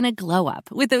your skin a glow up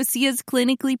with Osea's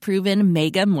clinically proven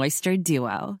Mega Moisture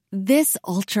Duo. This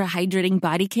ultra-hydrating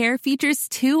body care features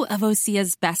 2 of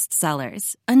Osea's best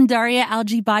sellers, Undaria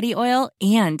Algae Body Oil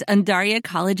and Undaria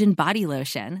Collagen Body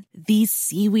Lotion. These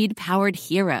seaweed-powered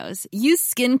heroes use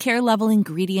skincare-level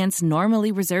ingredients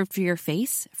normally reserved for your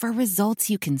face for results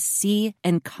you can see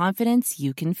and confidence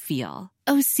you can feel.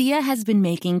 Osea has been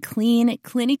making clean,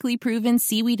 clinically proven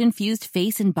seaweed-infused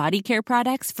face and body care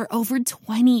products for over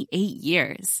 28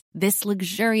 years. This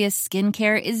luxurious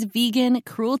skincare is vegan,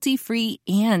 cruelty-free,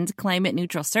 and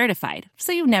climate-neutral certified,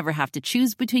 so you never have to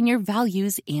choose between your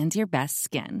values and your best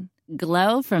skin.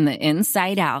 Glow from the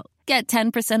inside out. Get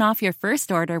 10% off your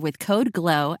first order with code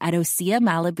GLOW at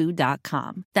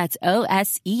OseaMalibu.com. That's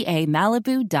OSEA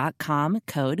Malibu.com,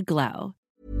 code GLOW.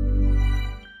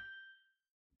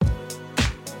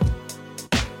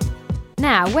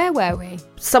 Now, where were we?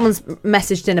 Someone's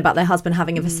messaged in about their husband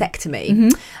having a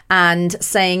vasectomy and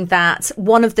saying that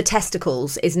one of the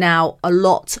testicles is now a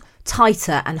lot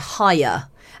tighter and higher.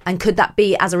 And could that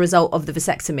be as a result of the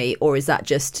vasectomy, or is that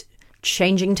just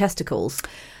changing testicles?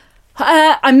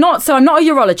 I'm not a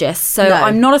urologist, so No.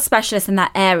 I'm not a specialist in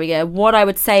that area. What I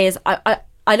would say is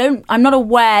I'm not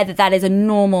aware that is a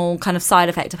normal kind of side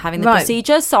effect of having the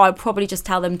procedure. So I'd probably just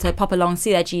tell them to pop along,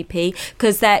 see their GP,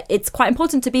 because it's quite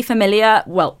important to be familiar.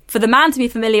 Well, for the man to be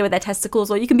familiar with their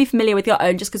testicles, or you can be familiar with your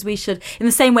own, just because we should, in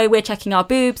the same way we're checking our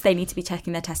boobs, they need to be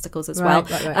checking their testicles as well.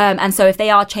 Right. And so if they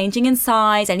are changing in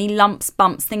size, any lumps,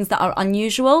 bumps, things that are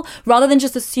unusual, rather than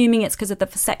just assuming it's because of the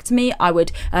vasectomy, I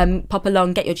would pop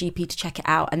along, get your GP to check it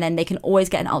out, and then they can always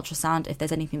get an ultrasound if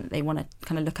there's anything that they want to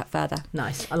kind of look at further.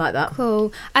 Nice. I like that.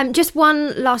 Cool. Just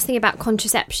one last thing about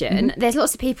contraception. Mm-hmm. There's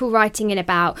lots of people writing in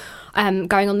about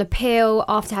going on the pill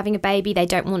after having a baby. They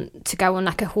don't want to go on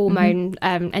like a hormone,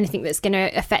 anything that's going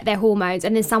to affect their hormones.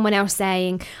 And then someone else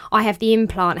saying, I have the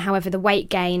implant, however, the weight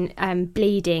gain,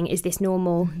 bleeding, is this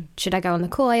normal? Should I go on the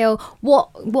coil?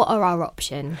 What are our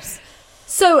options?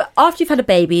 So after you've had a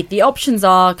baby, the options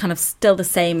are kind of still the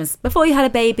same as before you had a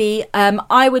baby.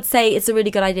 I would say it's a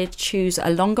really good idea to choose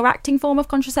a longer acting form of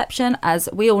contraception. As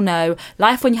we all know,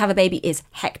 life when you have a baby is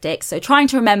hectic. So trying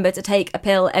to remember to take a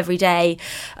pill every day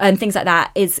and things like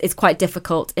that is quite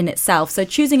difficult in itself. So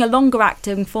choosing a longer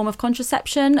acting form of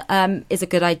contraception is a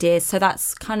good idea. So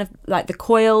that's kind of like the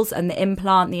coils and the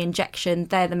implant, the injection.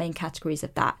 They're the main categories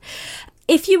of that.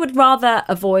 If you would rather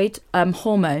avoid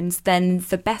hormones, then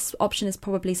the best option is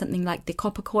probably something like the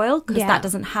copper coil, because that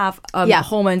doesn't have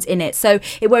hormones in it. So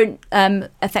it won't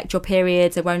affect your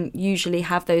periods. It won't usually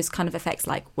have those kind of effects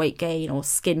like weight gain or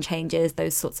skin changes,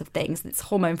 those sorts of things. It's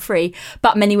hormone free.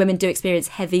 But many women do experience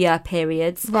heavier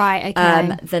periods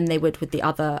than they would with the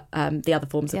other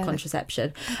forms of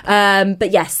contraception.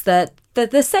 But yes,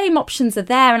 the same options are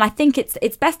there, and I think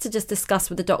it's best to just discuss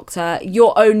with the doctor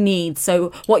your own needs.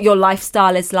 So what your lifestyle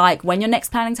is like, when you're next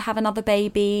planning to have another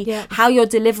baby, how your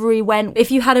delivery went. If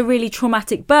you had a really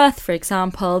traumatic birth, for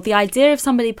example, the idea of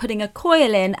somebody putting a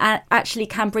coil in actually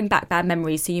can bring back bad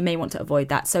memories, so you may want to avoid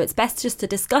that. So it's best just to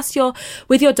discuss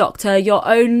with your doctor your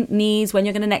own needs, when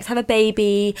you're going to next have a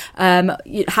baby,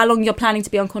 how long you're planning to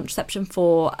be on contraception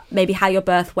for, maybe how your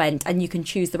birth went, and you can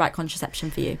choose the right contraception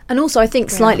for you. And also I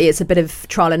think slightly it's a bit of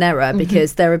trial and error,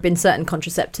 because there have been certain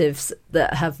contraceptives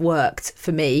that have worked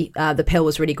for me. The pill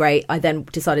was really great. I then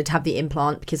decided to have the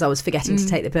implant because I was forgetting to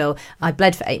take the pill. I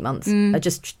bled for 8 months. I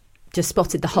just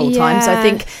spotted the whole time. So I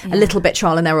think a little bit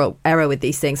trial and error with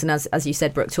these things. And as you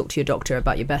said, Brooke, talk to your doctor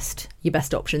about your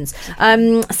best options.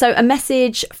 So a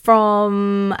message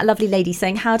from a lovely lady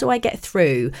saying, how do I get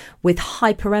through with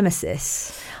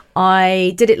hyperemesis?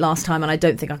 I did it last time and I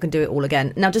don't think I can do it all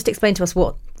again. Now just explain to us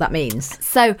what that means.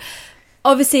 So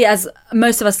obviously, as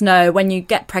most of us know, when you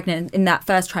get pregnant in that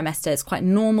first trimester, it's quite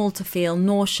normal to feel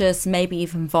nauseous, maybe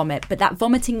even vomit. But that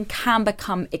vomiting can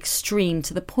become extreme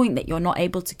to the point that you're not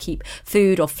able to keep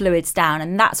food or fluids down.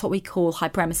 And that's what we call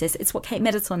hyperemesis. It's what Kate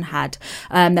Middleton had.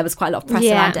 There was quite a lot of press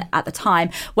around it at the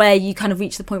time, where you kind of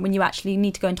reach the point when you actually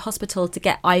need to go into hospital to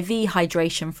get IV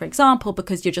hydration, for example,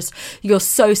 because you're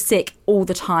so sick all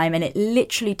the time and it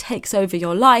literally takes over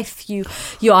your life. You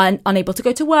are unable to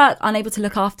go to work, unable to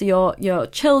look after your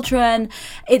children.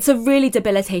 It's a really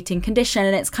debilitating condition,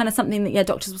 and it's kind of something that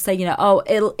doctors will say,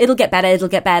 it'll get better,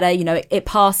 it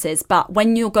passes. But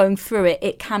when you're going through it,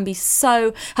 it can be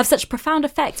have such profound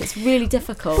effects. It's really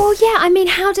difficult. Well, yeah, I mean,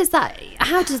 how does that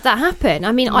happen?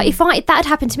 I mean, if that had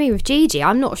happened to me with Gigi,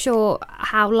 I'm not sure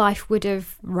how life would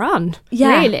have run.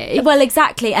 Yeah, really. Well,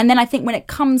 exactly. And then I think when it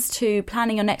comes to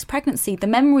planning your next pregnancy, the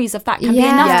memories of that can be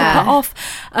enough to put off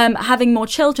having more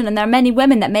children. And there are many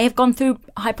women that may have gone through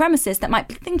hyperemesis that might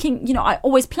be thinking, I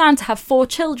always plan to have 4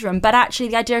 children, but actually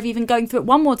the idea of even going through it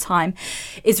one more time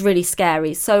is really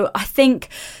scary. So I think...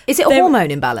 Is it a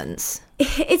hormone imbalance?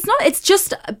 It's not. It's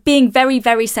just being very,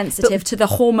 very sensitive to the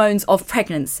hormones of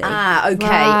pregnancy.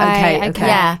 Okay.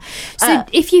 Yeah. So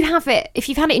if you've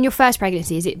had it in your first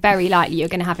pregnancy, is it very likely you're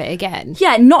going to have it again?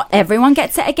 Yeah, not everyone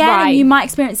gets it again. Right. You might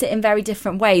experience it in very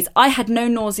different ways. I had no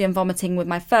nausea and vomiting with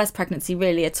my first pregnancy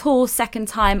really at all. Second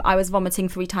time, I was vomiting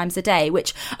 3 times a day,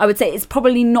 which I would say is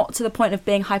probably not to the point of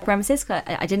being hyperemesis.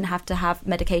 I didn't have to have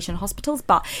medication in hospitals,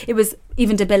 but it was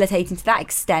even debilitating to that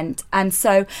extent. And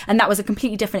that was a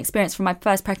completely different experience from my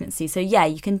first pregnancy. So yeah,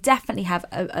 you can definitely have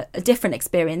a different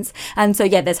experience. And so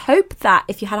yeah, there's hope that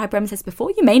if you had hyperemesis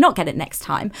before, you may not get it next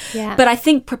time. Yeah. But I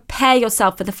think prepare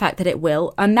yourself for the fact that it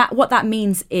will. And what that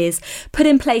means is put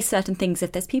in place certain things.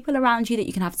 If there's people around you that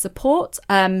you can have support,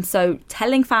 so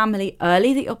telling family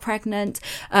early that you're pregnant,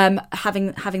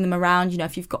 having them around,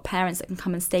 if you've got parents that can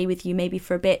come and stay with you maybe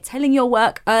for a bit, telling your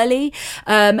work early.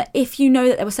 If you know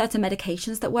that there were certain medications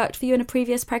medications that worked for you in a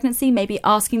previous pregnancy, maybe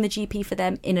asking the GP for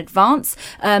them in advance,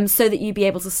 so that you'd be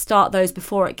able to start those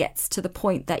before it gets to the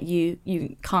point that you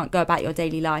can't go about your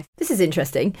daily life. This is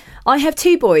interesting. I have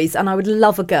 2 boys and I would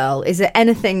love a girl. Is there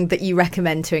anything that you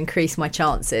recommend to increase my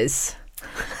chances?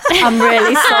 I'm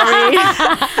really sorry.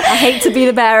 I hate to be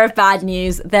the bearer of bad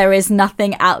news. There is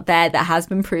nothing out there that has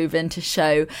been proven to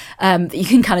show that you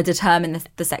can kind of determine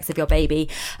the sex of your baby.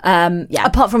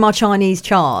 Apart from our Chinese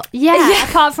chart. Yeah.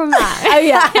 Apart from that. Oh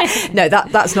yeah. No,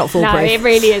 that's not foolproof. No, it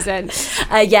really isn't.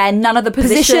 None of the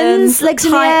positions, legs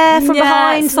in the air from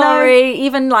behind. Sorry,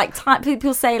 even like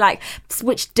people say like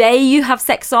which day you have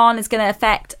sex on is going to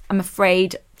affect. I'm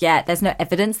afraid. Yeah, there's no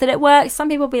evidence that it works. Some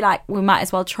people be like, we might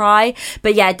as well try.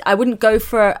 But yeah, I wouldn't go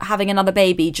for having another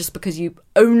baby just because you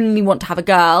only want to have a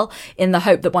girl in the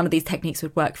hope that one of these techniques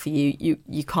would work for you.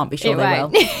 You can't be sure they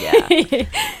will. Yeah.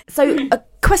 So a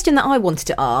question that I wanted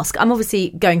to ask, I'm obviously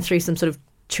going through some sort of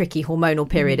tricky hormonal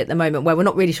period at the moment where we're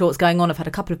not really sure what's going on. I've had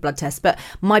a couple of blood tests, but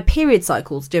my period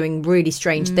cycle's doing really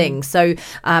strange things. So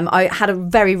I had a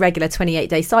very regular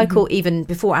 28-day cycle even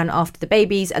before and after the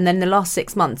babies, and then in the last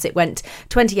 6 months it went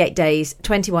 28 days,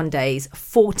 21 days,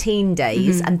 14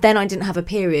 days, and then I didn't have a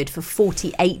period for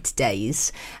 48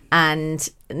 days, and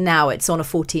now it's on a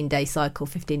 14-day cycle,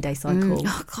 15-day cycle.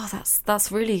 Oh God, that's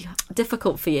really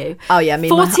difficult for you. Oh yeah, I mean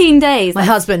 14 days. My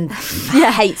husband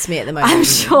hates me at the moment. I'm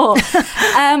sure.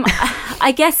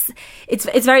 I guess it's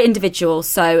very individual.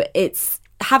 So it's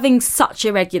having such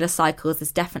irregular cycles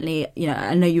is definitely,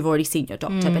 I know you've already seen your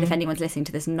doctor, but if anyone's listening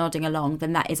to this nodding along,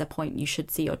 then that is a point you should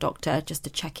see your doctor just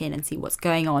to check in and see what's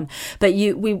going on. But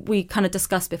we kind of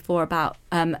discussed before about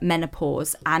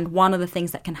menopause, and one of the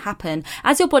things that can happen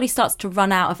as your body starts to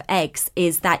run out of eggs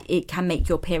is that it can make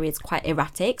your periods quite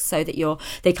erratic, so that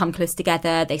they come close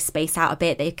together, they space out a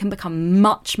bit, they can become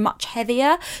much, much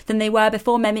heavier than they were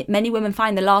before. Many women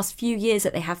find the last few years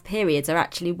that they have periods are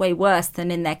actually way worse than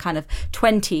in their kind of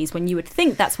 20s, when you would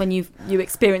think that's when you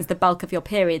experience the bulk of your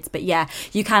periods. But yeah,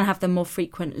 you can have them more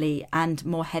frequently and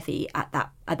more heavy at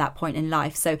that point in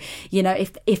life. So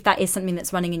if that is something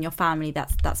that's running in your family,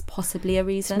 that's possibly a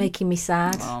reason. It's making me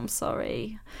sad. Oh, I'm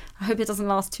sorry. I hope it doesn't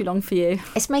last too long for you.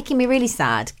 It's making me really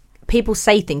sad. People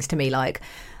say things to me like,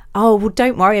 oh, well,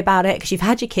 don't worry about it because you've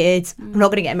had your kids. I'm not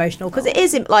going to get emotional because it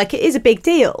is a big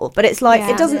deal. But it's like,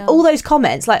 it doesn't, all those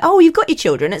comments like, oh, you've got your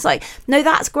children. It's like, no,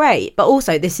 that's great. But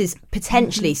also this is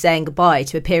potentially saying goodbye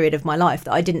to a period of my life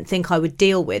that I didn't think I would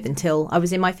deal with until I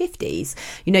was in my 50s.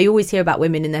 You always hear about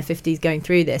women in their 50s going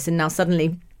through this, and now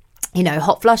suddenly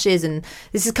hot flushes, and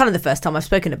this is kind of the first time I've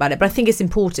spoken about it, but I think it's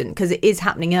important because it is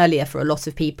happening earlier for a lot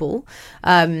of people.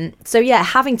 So yeah,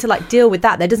 having to deal with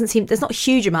that, there's not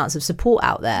huge amounts of support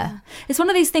out there. It's one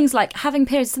of these things like having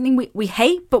periods, something we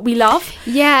hate but we love.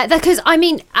 Yeah, because I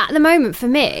mean, at the moment for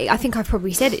me, I think I've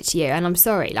probably said it to you, and I'm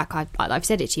sorry, I've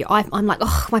said it to you. I'm like,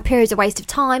 oh, my period's a waste of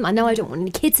time. I know I don't want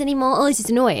any kids anymore. Oh, this is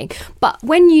annoying. But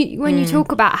when you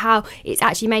talk about how it's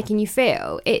actually making you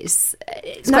feel, it's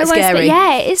quite scary.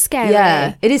 Yeah, it is scary.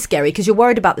 Yeah, it is scary because you're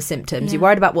worried about the symptoms. You're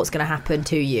worried about what's going to happen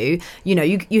to you.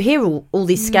 You hear all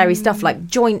these scary stuff like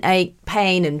joint ache,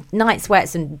 pain, and night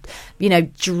sweats, and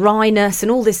dryness,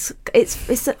 and all this.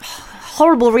 It's a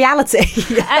horrible reality.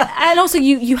 and also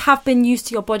you have been used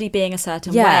to your body being a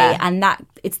certain way, and that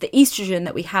it's the estrogen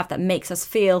that we have that makes us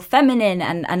feel feminine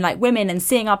and like women, and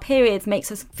seeing our periods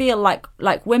makes us feel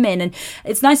like women. And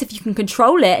it's nice if you can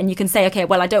control it and you can say, okay,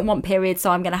 well, I don't want periods,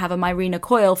 so I'm going to have a Mirena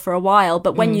coil for a while.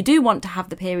 But when you do want to have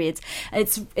the periods,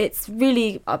 it's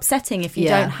really upsetting if you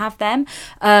don't have them.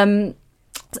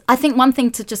 I think one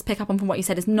thing to just pick up on from what you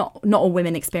said is not all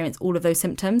women experience all of those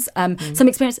symptoms.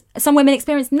 Some women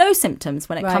experience no symptoms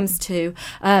when it comes to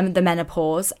the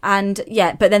menopause, and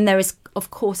but then there is of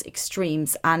course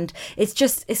extremes, and it's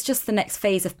just the next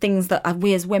phase of things that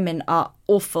we as women are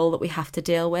awful that we have to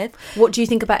deal with. What do you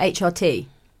think about HRT?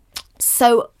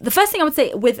 So the first thing I would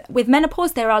say with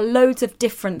menopause, there are loads of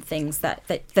different things that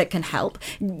can help.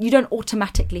 You don't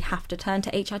automatically have to turn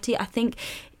to HRT. I think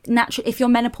naturally, if your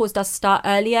menopause does start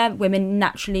earlier, women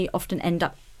naturally often end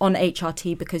up on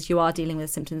HRT because you are dealing with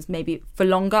symptoms maybe for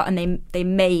longer, and they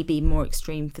may be more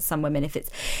extreme for some women if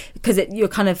it's because you're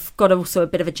kind of got also a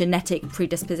bit of a genetic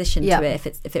predisposition to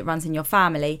it if it runs in your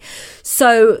family.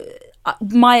 So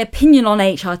my opinion on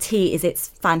HRT is it's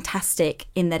fantastic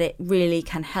in that it really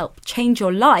can help change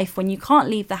your life when you can't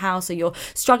leave the house or you're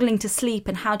struggling to sleep,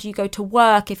 and how do you go to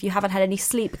work if you haven't had any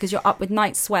sleep because you're up with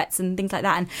night sweats and things like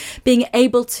that. And being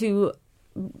able to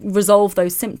resolve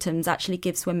those symptoms actually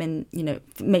gives women,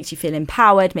 makes you feel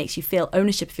empowered, makes you feel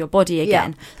ownership of your body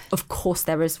again. Yeah. Of course,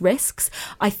 there is risks.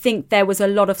 I think there was a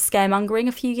lot of scaremongering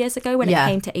a few years ago when it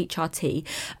came to HRT.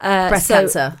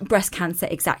 Breast cancer,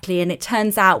 exactly. And it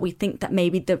turns out we think that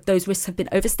maybe those risks have been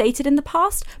overstated in the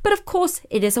past. But of course,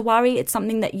 it is a worry. It's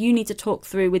something that you need to talk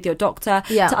through with your doctor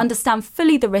to understand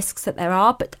fully the risks that there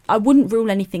are. But I wouldn't rule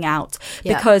anything out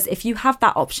because if you have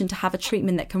that option to have a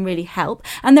treatment that can really help,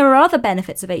 and there are other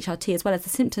benefits of HRT as well as the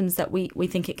symptoms that we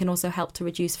think it can also help to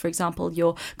reduce, for example,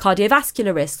 your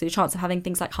cardiovascular risks, your chance of having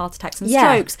things like heart attacks and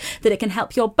strokes, that it can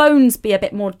help your bones be a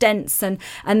bit more dense and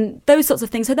those sorts of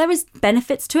things. So there is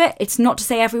benefits to it. It's not to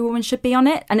say every woman should be on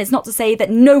it, and it's not to say that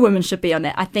no woman should be on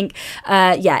it. I think,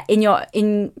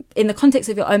 in the context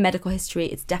of your own medical history,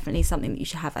 it's definitely something that you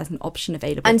should have as an option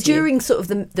available and to you. During sort of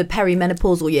the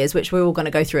perimenopausal years, which we're all going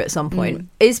to go through at some point,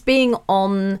 is being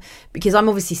on, because I'm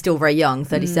obviously still very young,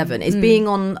 37, is being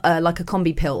on like a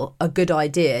combi pill a good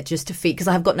idea just to feed, because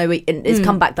I have got no, it's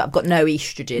come back that I've got no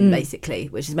estrogen basically,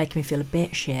 which is making me feel a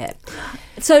bit shit.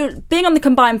 So being on the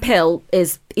combined pill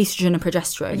is estrogen and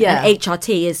progesterone, and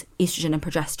HRT is estrogen and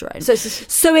progesterone.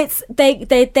 So it's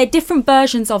they're different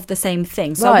versions of the same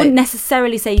thing. So I wouldn't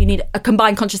necessarily say you need a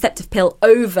combined contraceptive pill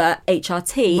over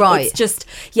HRT. Right. It's just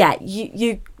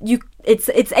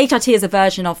it's HRT is a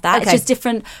version of that. Okay. It's just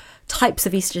different types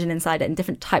of estrogen inside it and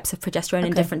different types of progesterone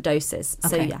in different doses.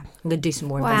 So I'm going to do some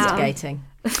more investigating.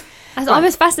 I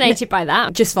was fascinated by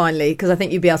that. Just finally, because I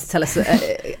think you'll be able to tell us,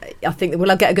 I think that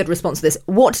we'll get a good response to this.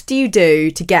 What do you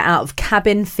do to get out of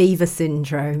cabin fever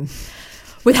syndrome?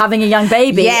 With having a young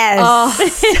baby?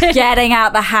 Yes. Getting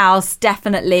out the house,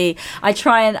 definitely. I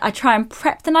try and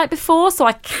prep the night before so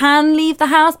I can leave the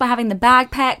house by having the bag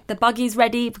packed, the buggies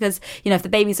ready, because, if the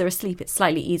babies are asleep, it's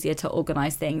slightly easier to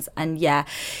organise things. And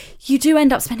you do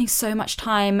end up spending so much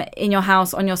time in your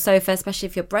house on your sofa, especially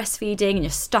if you're breastfeeding and you're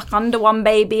stuck under one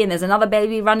baby and there's another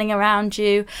baby running around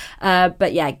you.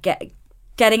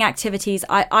 Getting activities.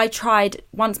 I tried,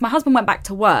 once my husband went back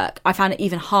to work, I found it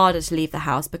even harder to leave the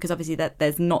house because obviously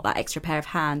there's not that extra pair of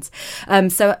hands.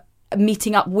 So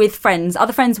meeting up with friends,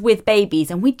 other friends with babies,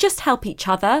 and we just help each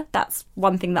other. That's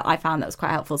one thing that I found that was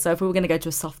quite helpful. So if we were going to go to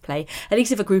a soft play, at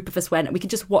least if a group of us went, we could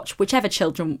just watch whichever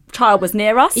child was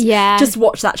near us. Yeah. Just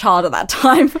watch that child at that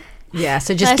time. Yeah,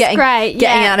 so just getting out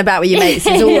and about with your mates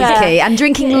is always key. And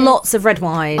drinking lots of red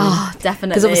wine. Oh,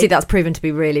 definitely. Because obviously that's proven to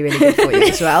be really, really good for you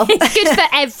as well. It's good for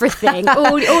everything.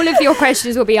 All of your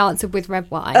questions will be answered with red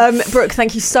wine. Brooke,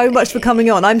 thank you so much for coming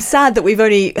on. I'm sad that we've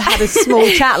only had a small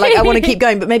chat. I want to keep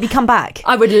going, but maybe come back.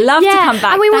 I would love to come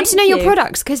back. And we want to know your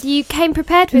products because you came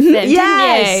prepared with them, didn't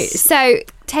you? So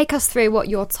take us through what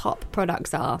your top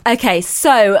products are. Okay,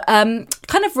 so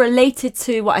kind of related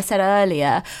to what I said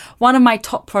earlier, one of my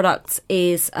top products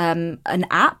is an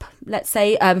app, let's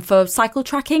say, for cycle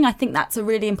tracking. I think that's a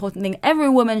really important thing every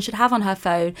woman should have on her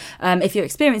phone if you're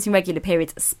experiencing regular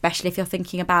periods, especially if you're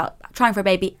thinking about trying for a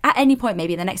baby at any point,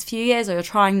 maybe in the next few years, or you're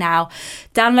trying now.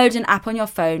 Download an app on your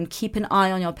phone, keep an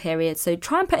eye on your period. So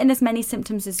try and put in as many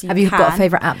symptoms as you can. Have you got a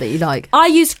favourite app that you like? I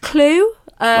use Clue.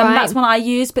 That's one I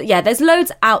use, but there's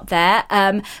loads out there.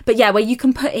 Where you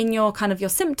can put in your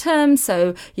symptoms,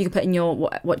 so you can put in your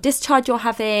what discharge you're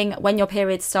having, when your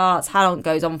period starts, how long it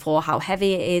goes on for, how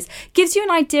heavy it is. Gives you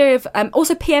an idea of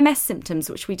also PMS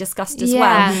symptoms, which we discussed as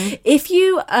well. If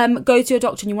you go to your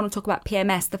doctor and you want to talk about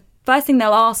PMS, the first thing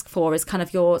they'll ask for is kind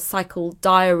of your cycle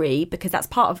diary, because that's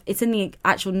it's in the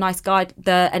actual the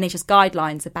NHS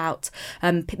guidelines about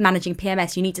managing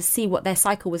PMS. You need to see what their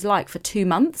cycle was like for 2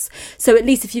 months. So at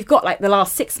least if you've got the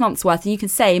last 6 months worth, and you can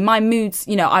say my moods,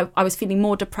 I was feeling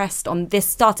more depressed on this,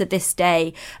 started this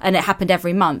day, and it happened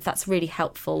every month. That's really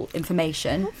helpful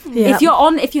information. Yeah.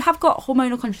 If you have got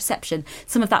hormonal contraception,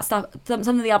 some of that stuff,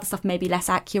 some of the other stuff may be less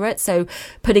accurate. So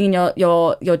putting in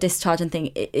your discharge and thing,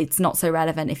 it's not so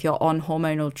relevant if you're on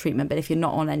hormonal treatment, but if you're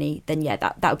not on any, then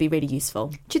that would be really useful.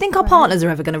 Do you think our partners are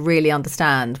ever going to really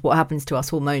understand what happens to us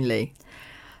hormonally?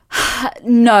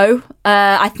 No,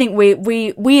 I think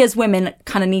we as women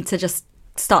kind of need to just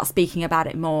start speaking about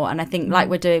it more. And I think like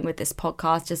we're doing with this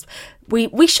podcast, just men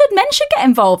should get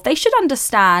involved. They should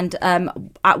understand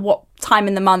at what time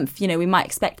in the month we might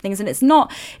expect things, and it's not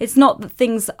that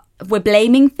things we're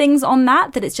blaming things on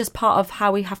that it's just part of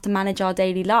how we have to manage our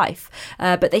daily life,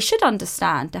 but they should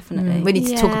understand, definitely. We need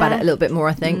to talk about it a little bit more,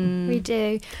 I think. We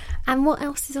do. And what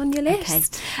else is on your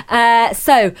list? Okay.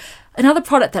 So another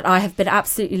product that I have been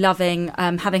absolutely loving,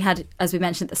 having had, as we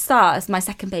mentioned at the start, as my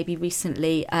second baby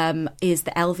recently, is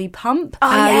the LV pump.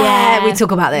 Oh, we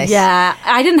talk about this. Yeah,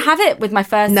 I didn't have it with my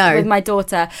first, with my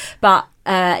daughter, but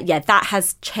that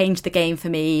has changed the game for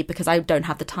me because I don't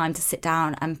have the time to sit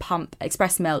down and pump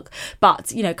express milk.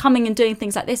 But, you know, coming and doing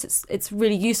things like this, it's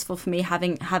really useful for me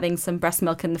having some breast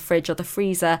milk in the fridge or the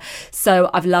freezer. So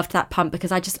I've loved that pump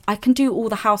because I can do all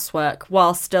the housework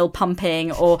while still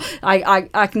pumping, or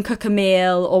I can cook a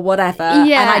meal or whatever.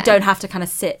 Yeah. And I don't have to kind of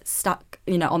sit stuck,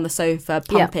 you know, on the sofa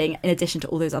pumping in addition to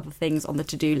all those other things on the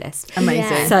to-do list. Amazing.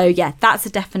 Yeah. So yeah, that's a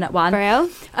definite one. Brill.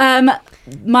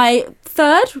 My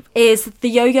third is the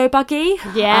yo-yo buggy.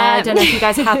 Yeah. I don't know if you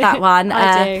guys have that one.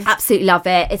 I do. Absolutely love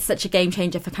it. It's such a game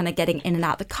changer for kind of getting in and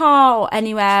out the car or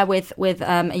anywhere with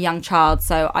a young child.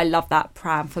 So I love that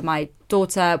pram for my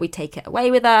daughter. We take it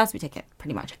away with us. We take it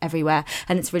pretty much everywhere,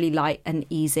 and it's really light and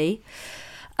easy.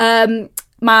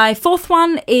 My fourth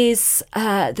one is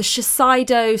the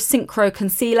Shiseido Synchro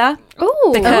Concealer.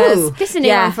 Oh, Because- this is a new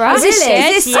yeah. one for us. Is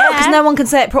this Yeah. because no one can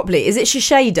say it properly? Is it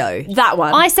Shiseido? That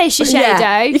one. I say Shiseido.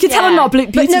 Yeah. You can tell I'm not a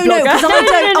beauty But no, blogger. because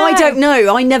I don't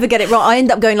know. I never get it right. I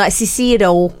end up going like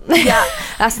Shiseido. Yeah.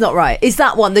 That's not right. Is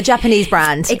that one the Japanese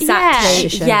brand? Exactly.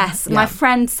 Yeah. Yes. Yeah. My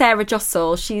friend Sarah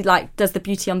Jossel, she does the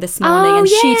beauty on This Morning, Oh, and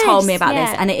she yes. told me about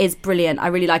Yeah. this, and it is brilliant. I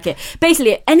really like it.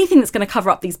 Basically, anything that's going to cover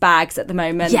up these bags at the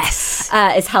moment, Yes.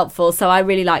 is helpful. So I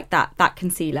really like that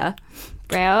concealer.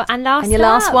 Brill. And last And your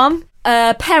last up. one?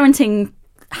 Parenting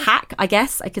hack, I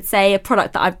guess I could say, a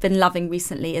product that I've been loving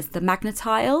recently is the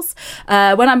Magnetiles.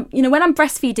 When I'm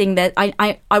breastfeeding, that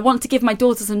I want to give my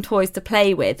daughter some toys to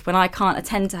play with when I can't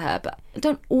attend to her, but I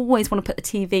don't always want to put the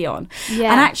TV on.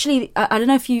 Yeah. And actually, I don't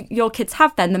know if your kids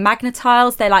have them. The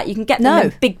Magnetiles, they're like, you can get them No.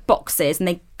 in big boxes and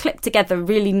they clip together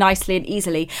really nicely and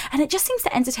easily, and it just seems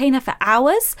to entertain her for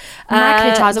hours.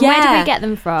 Magnetiles. And where do yeah. we get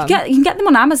them from? You can get them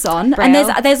on Amazon, Brill.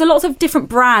 and there's a lot of different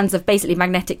brands of basically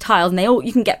magnetic tiles, and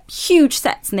you can get huge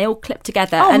sets and they all clip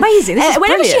together. Oh, and amazing. This is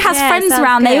whenever she brilliant. has Yeah, friends sounds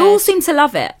around, they good. all seem to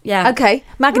love it. Yeah. Okay,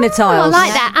 Magnetiles. Oh, I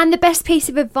like that. And the best piece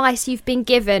of advice you've been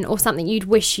given, or something you'd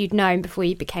wish you'd known before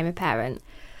you became a parent?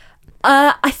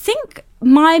 I think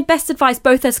my best advice,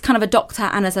 both as kind of a doctor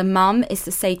and as a mum, is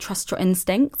to say trust your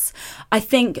instincts. I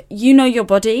think you know your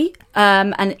body,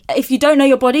 and if you don't know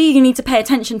your body, you need to pay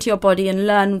attention to your body and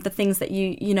learn the things that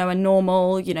you know are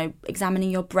normal. You know,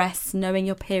 examining your breasts, knowing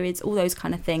your periods, all those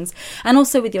kind of things, and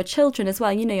also with your children as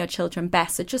well. You know your children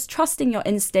best, so just trusting your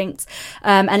instincts,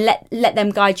 and let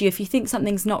them guide you. If you think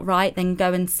something's not right, then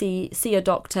go and see your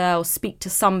doctor or speak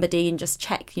to somebody and just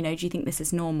check. You know, do you think this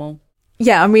is normal?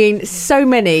 Yeah, I mean, so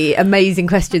many amazing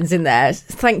questions in there.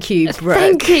 Thank you, Brooke.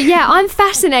 Thank you. Yeah, I'm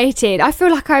fascinated. I feel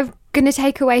like I'm going to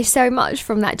take away so much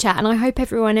from that chat, and I hope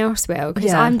everyone else will,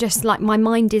 because Yeah. I'm just like, my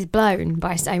mind is blown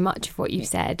by so much of what you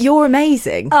said. You're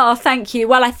amazing. Oh, thank you.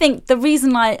 Well, I think the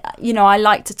reason I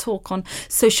like to talk on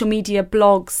social media,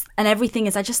 blogs and everything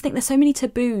is I just think there's so many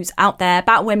taboos out there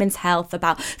about women's health,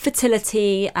 about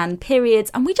fertility and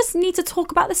periods. And we just need to talk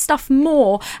about this stuff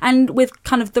more and with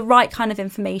kind of the right kind of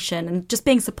information and just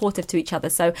being supportive to each other.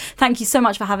 So thank you so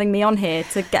much for having me on here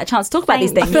to get a chance to talk about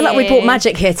these Thank things. I feel like we brought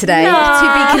magic here today. No,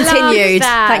 To be continued. love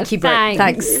that. Thank you, Brooke.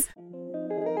 Thanks. Thanks.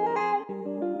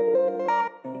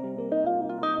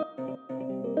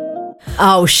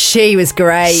 Oh, she was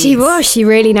great. She was. She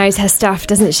really knows her stuff,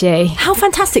 doesn't she? How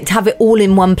fantastic to have it all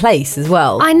in one place as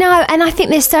well. I know, and I think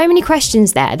there's so many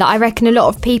questions there that I reckon a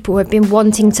lot of people have been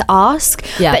wanting to ask,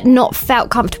 Yeah. but not felt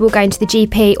comfortable going to the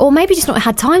GP, or maybe just not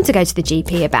had time to go to the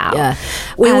GP about. Yeah,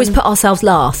 we always put ourselves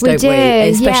last, we don't do, we?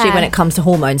 Especially yeah. when it comes to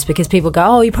hormones, because people go,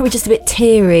 "Oh, you're probably just a bit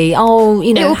teary. Oh,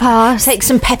 you know, It'll pass." take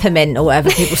some peppermint or whatever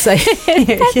people say."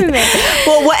 Peppermint.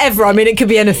 Well, whatever. I mean, it could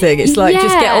be anything. It's like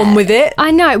just get Yeah. on with it.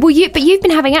 I know. Well, you've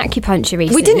been having acupuncture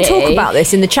recently. We didn't talk about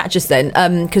this in the chat just then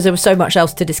because there was so much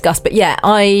else to discuss. But yeah,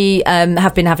 I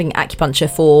have been having acupuncture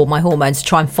for my hormones to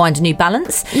try and find a new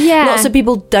balance. Yeah. Lots of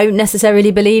people don't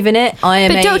necessarily believe in it.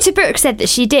 But Dr. Brooke said that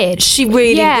she did. She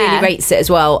really, Yeah. really rates it as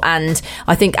well. And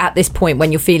I think at this point,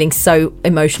 when you're feeling so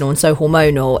emotional and so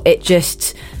hormonal, it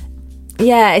just...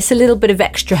 Yeah, it's a little bit of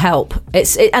extra help.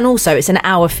 And also it's an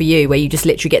hour for you where you just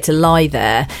literally get to lie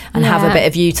there and have a Yeah. bit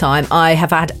of you time. I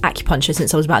have had acupuncture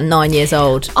since I was about 9 years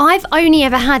old. I've only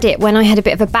ever had it when I had a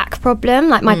bit of a back problem,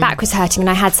 like my back was hurting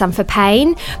and I had some for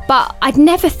pain, but I'd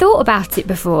never thought about it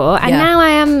before, and Yeah. now I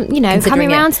am, Considering coming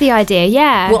it. around to the idea,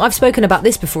 yeah. Well, I've spoken about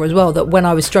this before as well, that when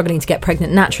I was struggling to get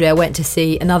pregnant naturally, I went to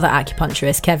see another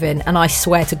acupuncturist, Kevin, and I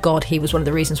swear to God, he was one of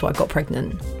the reasons why I got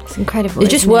pregnant. It's incredible. It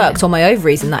just isn't worked on my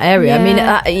ovaries in that area. I mean,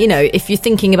 mean, if you're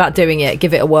thinking about doing it,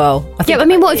 give it a whirl. What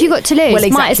have you got to lose? Well,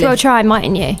 exactly. Might as well try,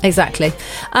 mightn't you? Exactly.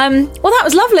 Well, that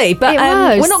was lovely, but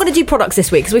we're not going to do products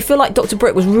this week because we feel like Dr.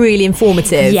 Brooke was really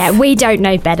informative. Yeah, we don't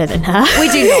know better than her. We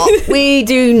do not. We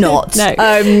do not.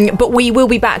 No. But we will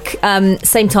be back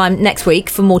same time next week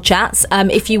for more chats.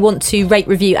 If you want to rate,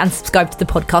 review and subscribe to the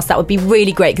podcast, that would be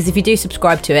really great, because if you do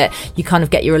subscribe to it, you kind of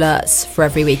get your alerts for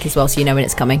every week as well, so you know when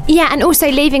it's coming. Yeah, and also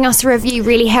leaving us a review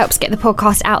really helps get the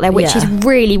podcast out there, which is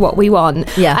really what we want.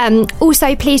 Yeah.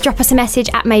 Also, please drop us a message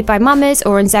at Made by Mamas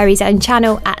or on Zoe's own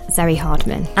channel at Zoe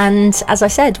Hardman. And as I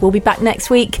said, we'll be back next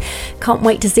week. Can't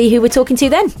wait to see who we're talking to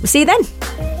then. We'll see you then.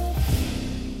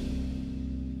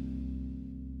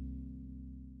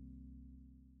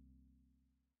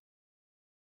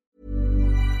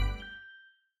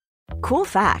 Cool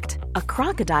fact, a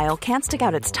crocodile can't stick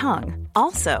out its tongue.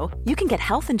 Also, you can get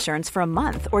health insurance for a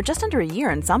month or just under a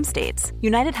year in some states.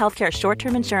 United Healthcare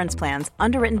short-term insurance plans,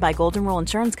 underwritten by Golden Rule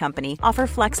Insurance Company, offer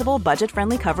flexible,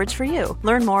 budget-friendly coverage for you.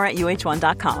 Learn more at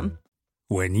uh1.com.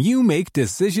 When you make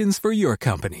decisions for your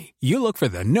company, you look for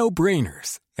the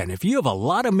no-brainers. And if you have a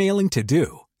lot of mailing to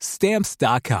do,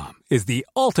 Stamps.com is the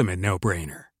ultimate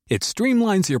no-brainer. It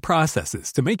streamlines your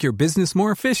processes to make your business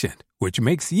more efficient, which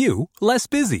makes you less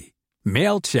busy.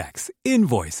 Mail checks,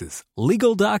 invoices,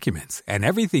 legal documents, and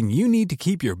everything you need to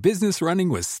keep your business running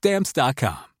with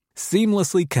Stamps.com.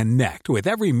 Seamlessly connect with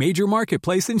every major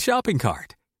marketplace and shopping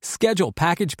cart. Schedule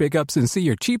package pickups and see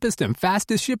your cheapest and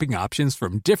fastest shipping options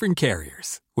from different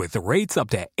carriers, with rates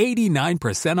up to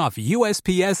 89% off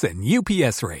USPS and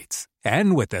UPS rates.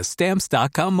 And with the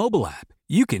Stamps.com mobile app,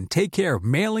 you can take care of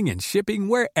mailing and shipping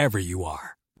wherever you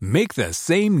are. Make the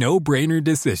same no-brainer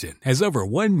decision as over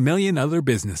 1 million other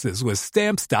businesses with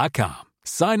Stamps.com.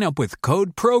 Sign up with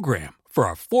code PROGRAM for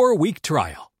a 4-week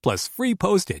trial, plus free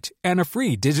postage and a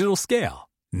free digital scale.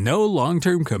 No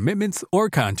long-term commitments or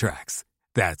contracts.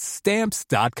 That's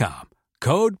Stamps.com.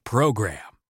 Code PROGRAM.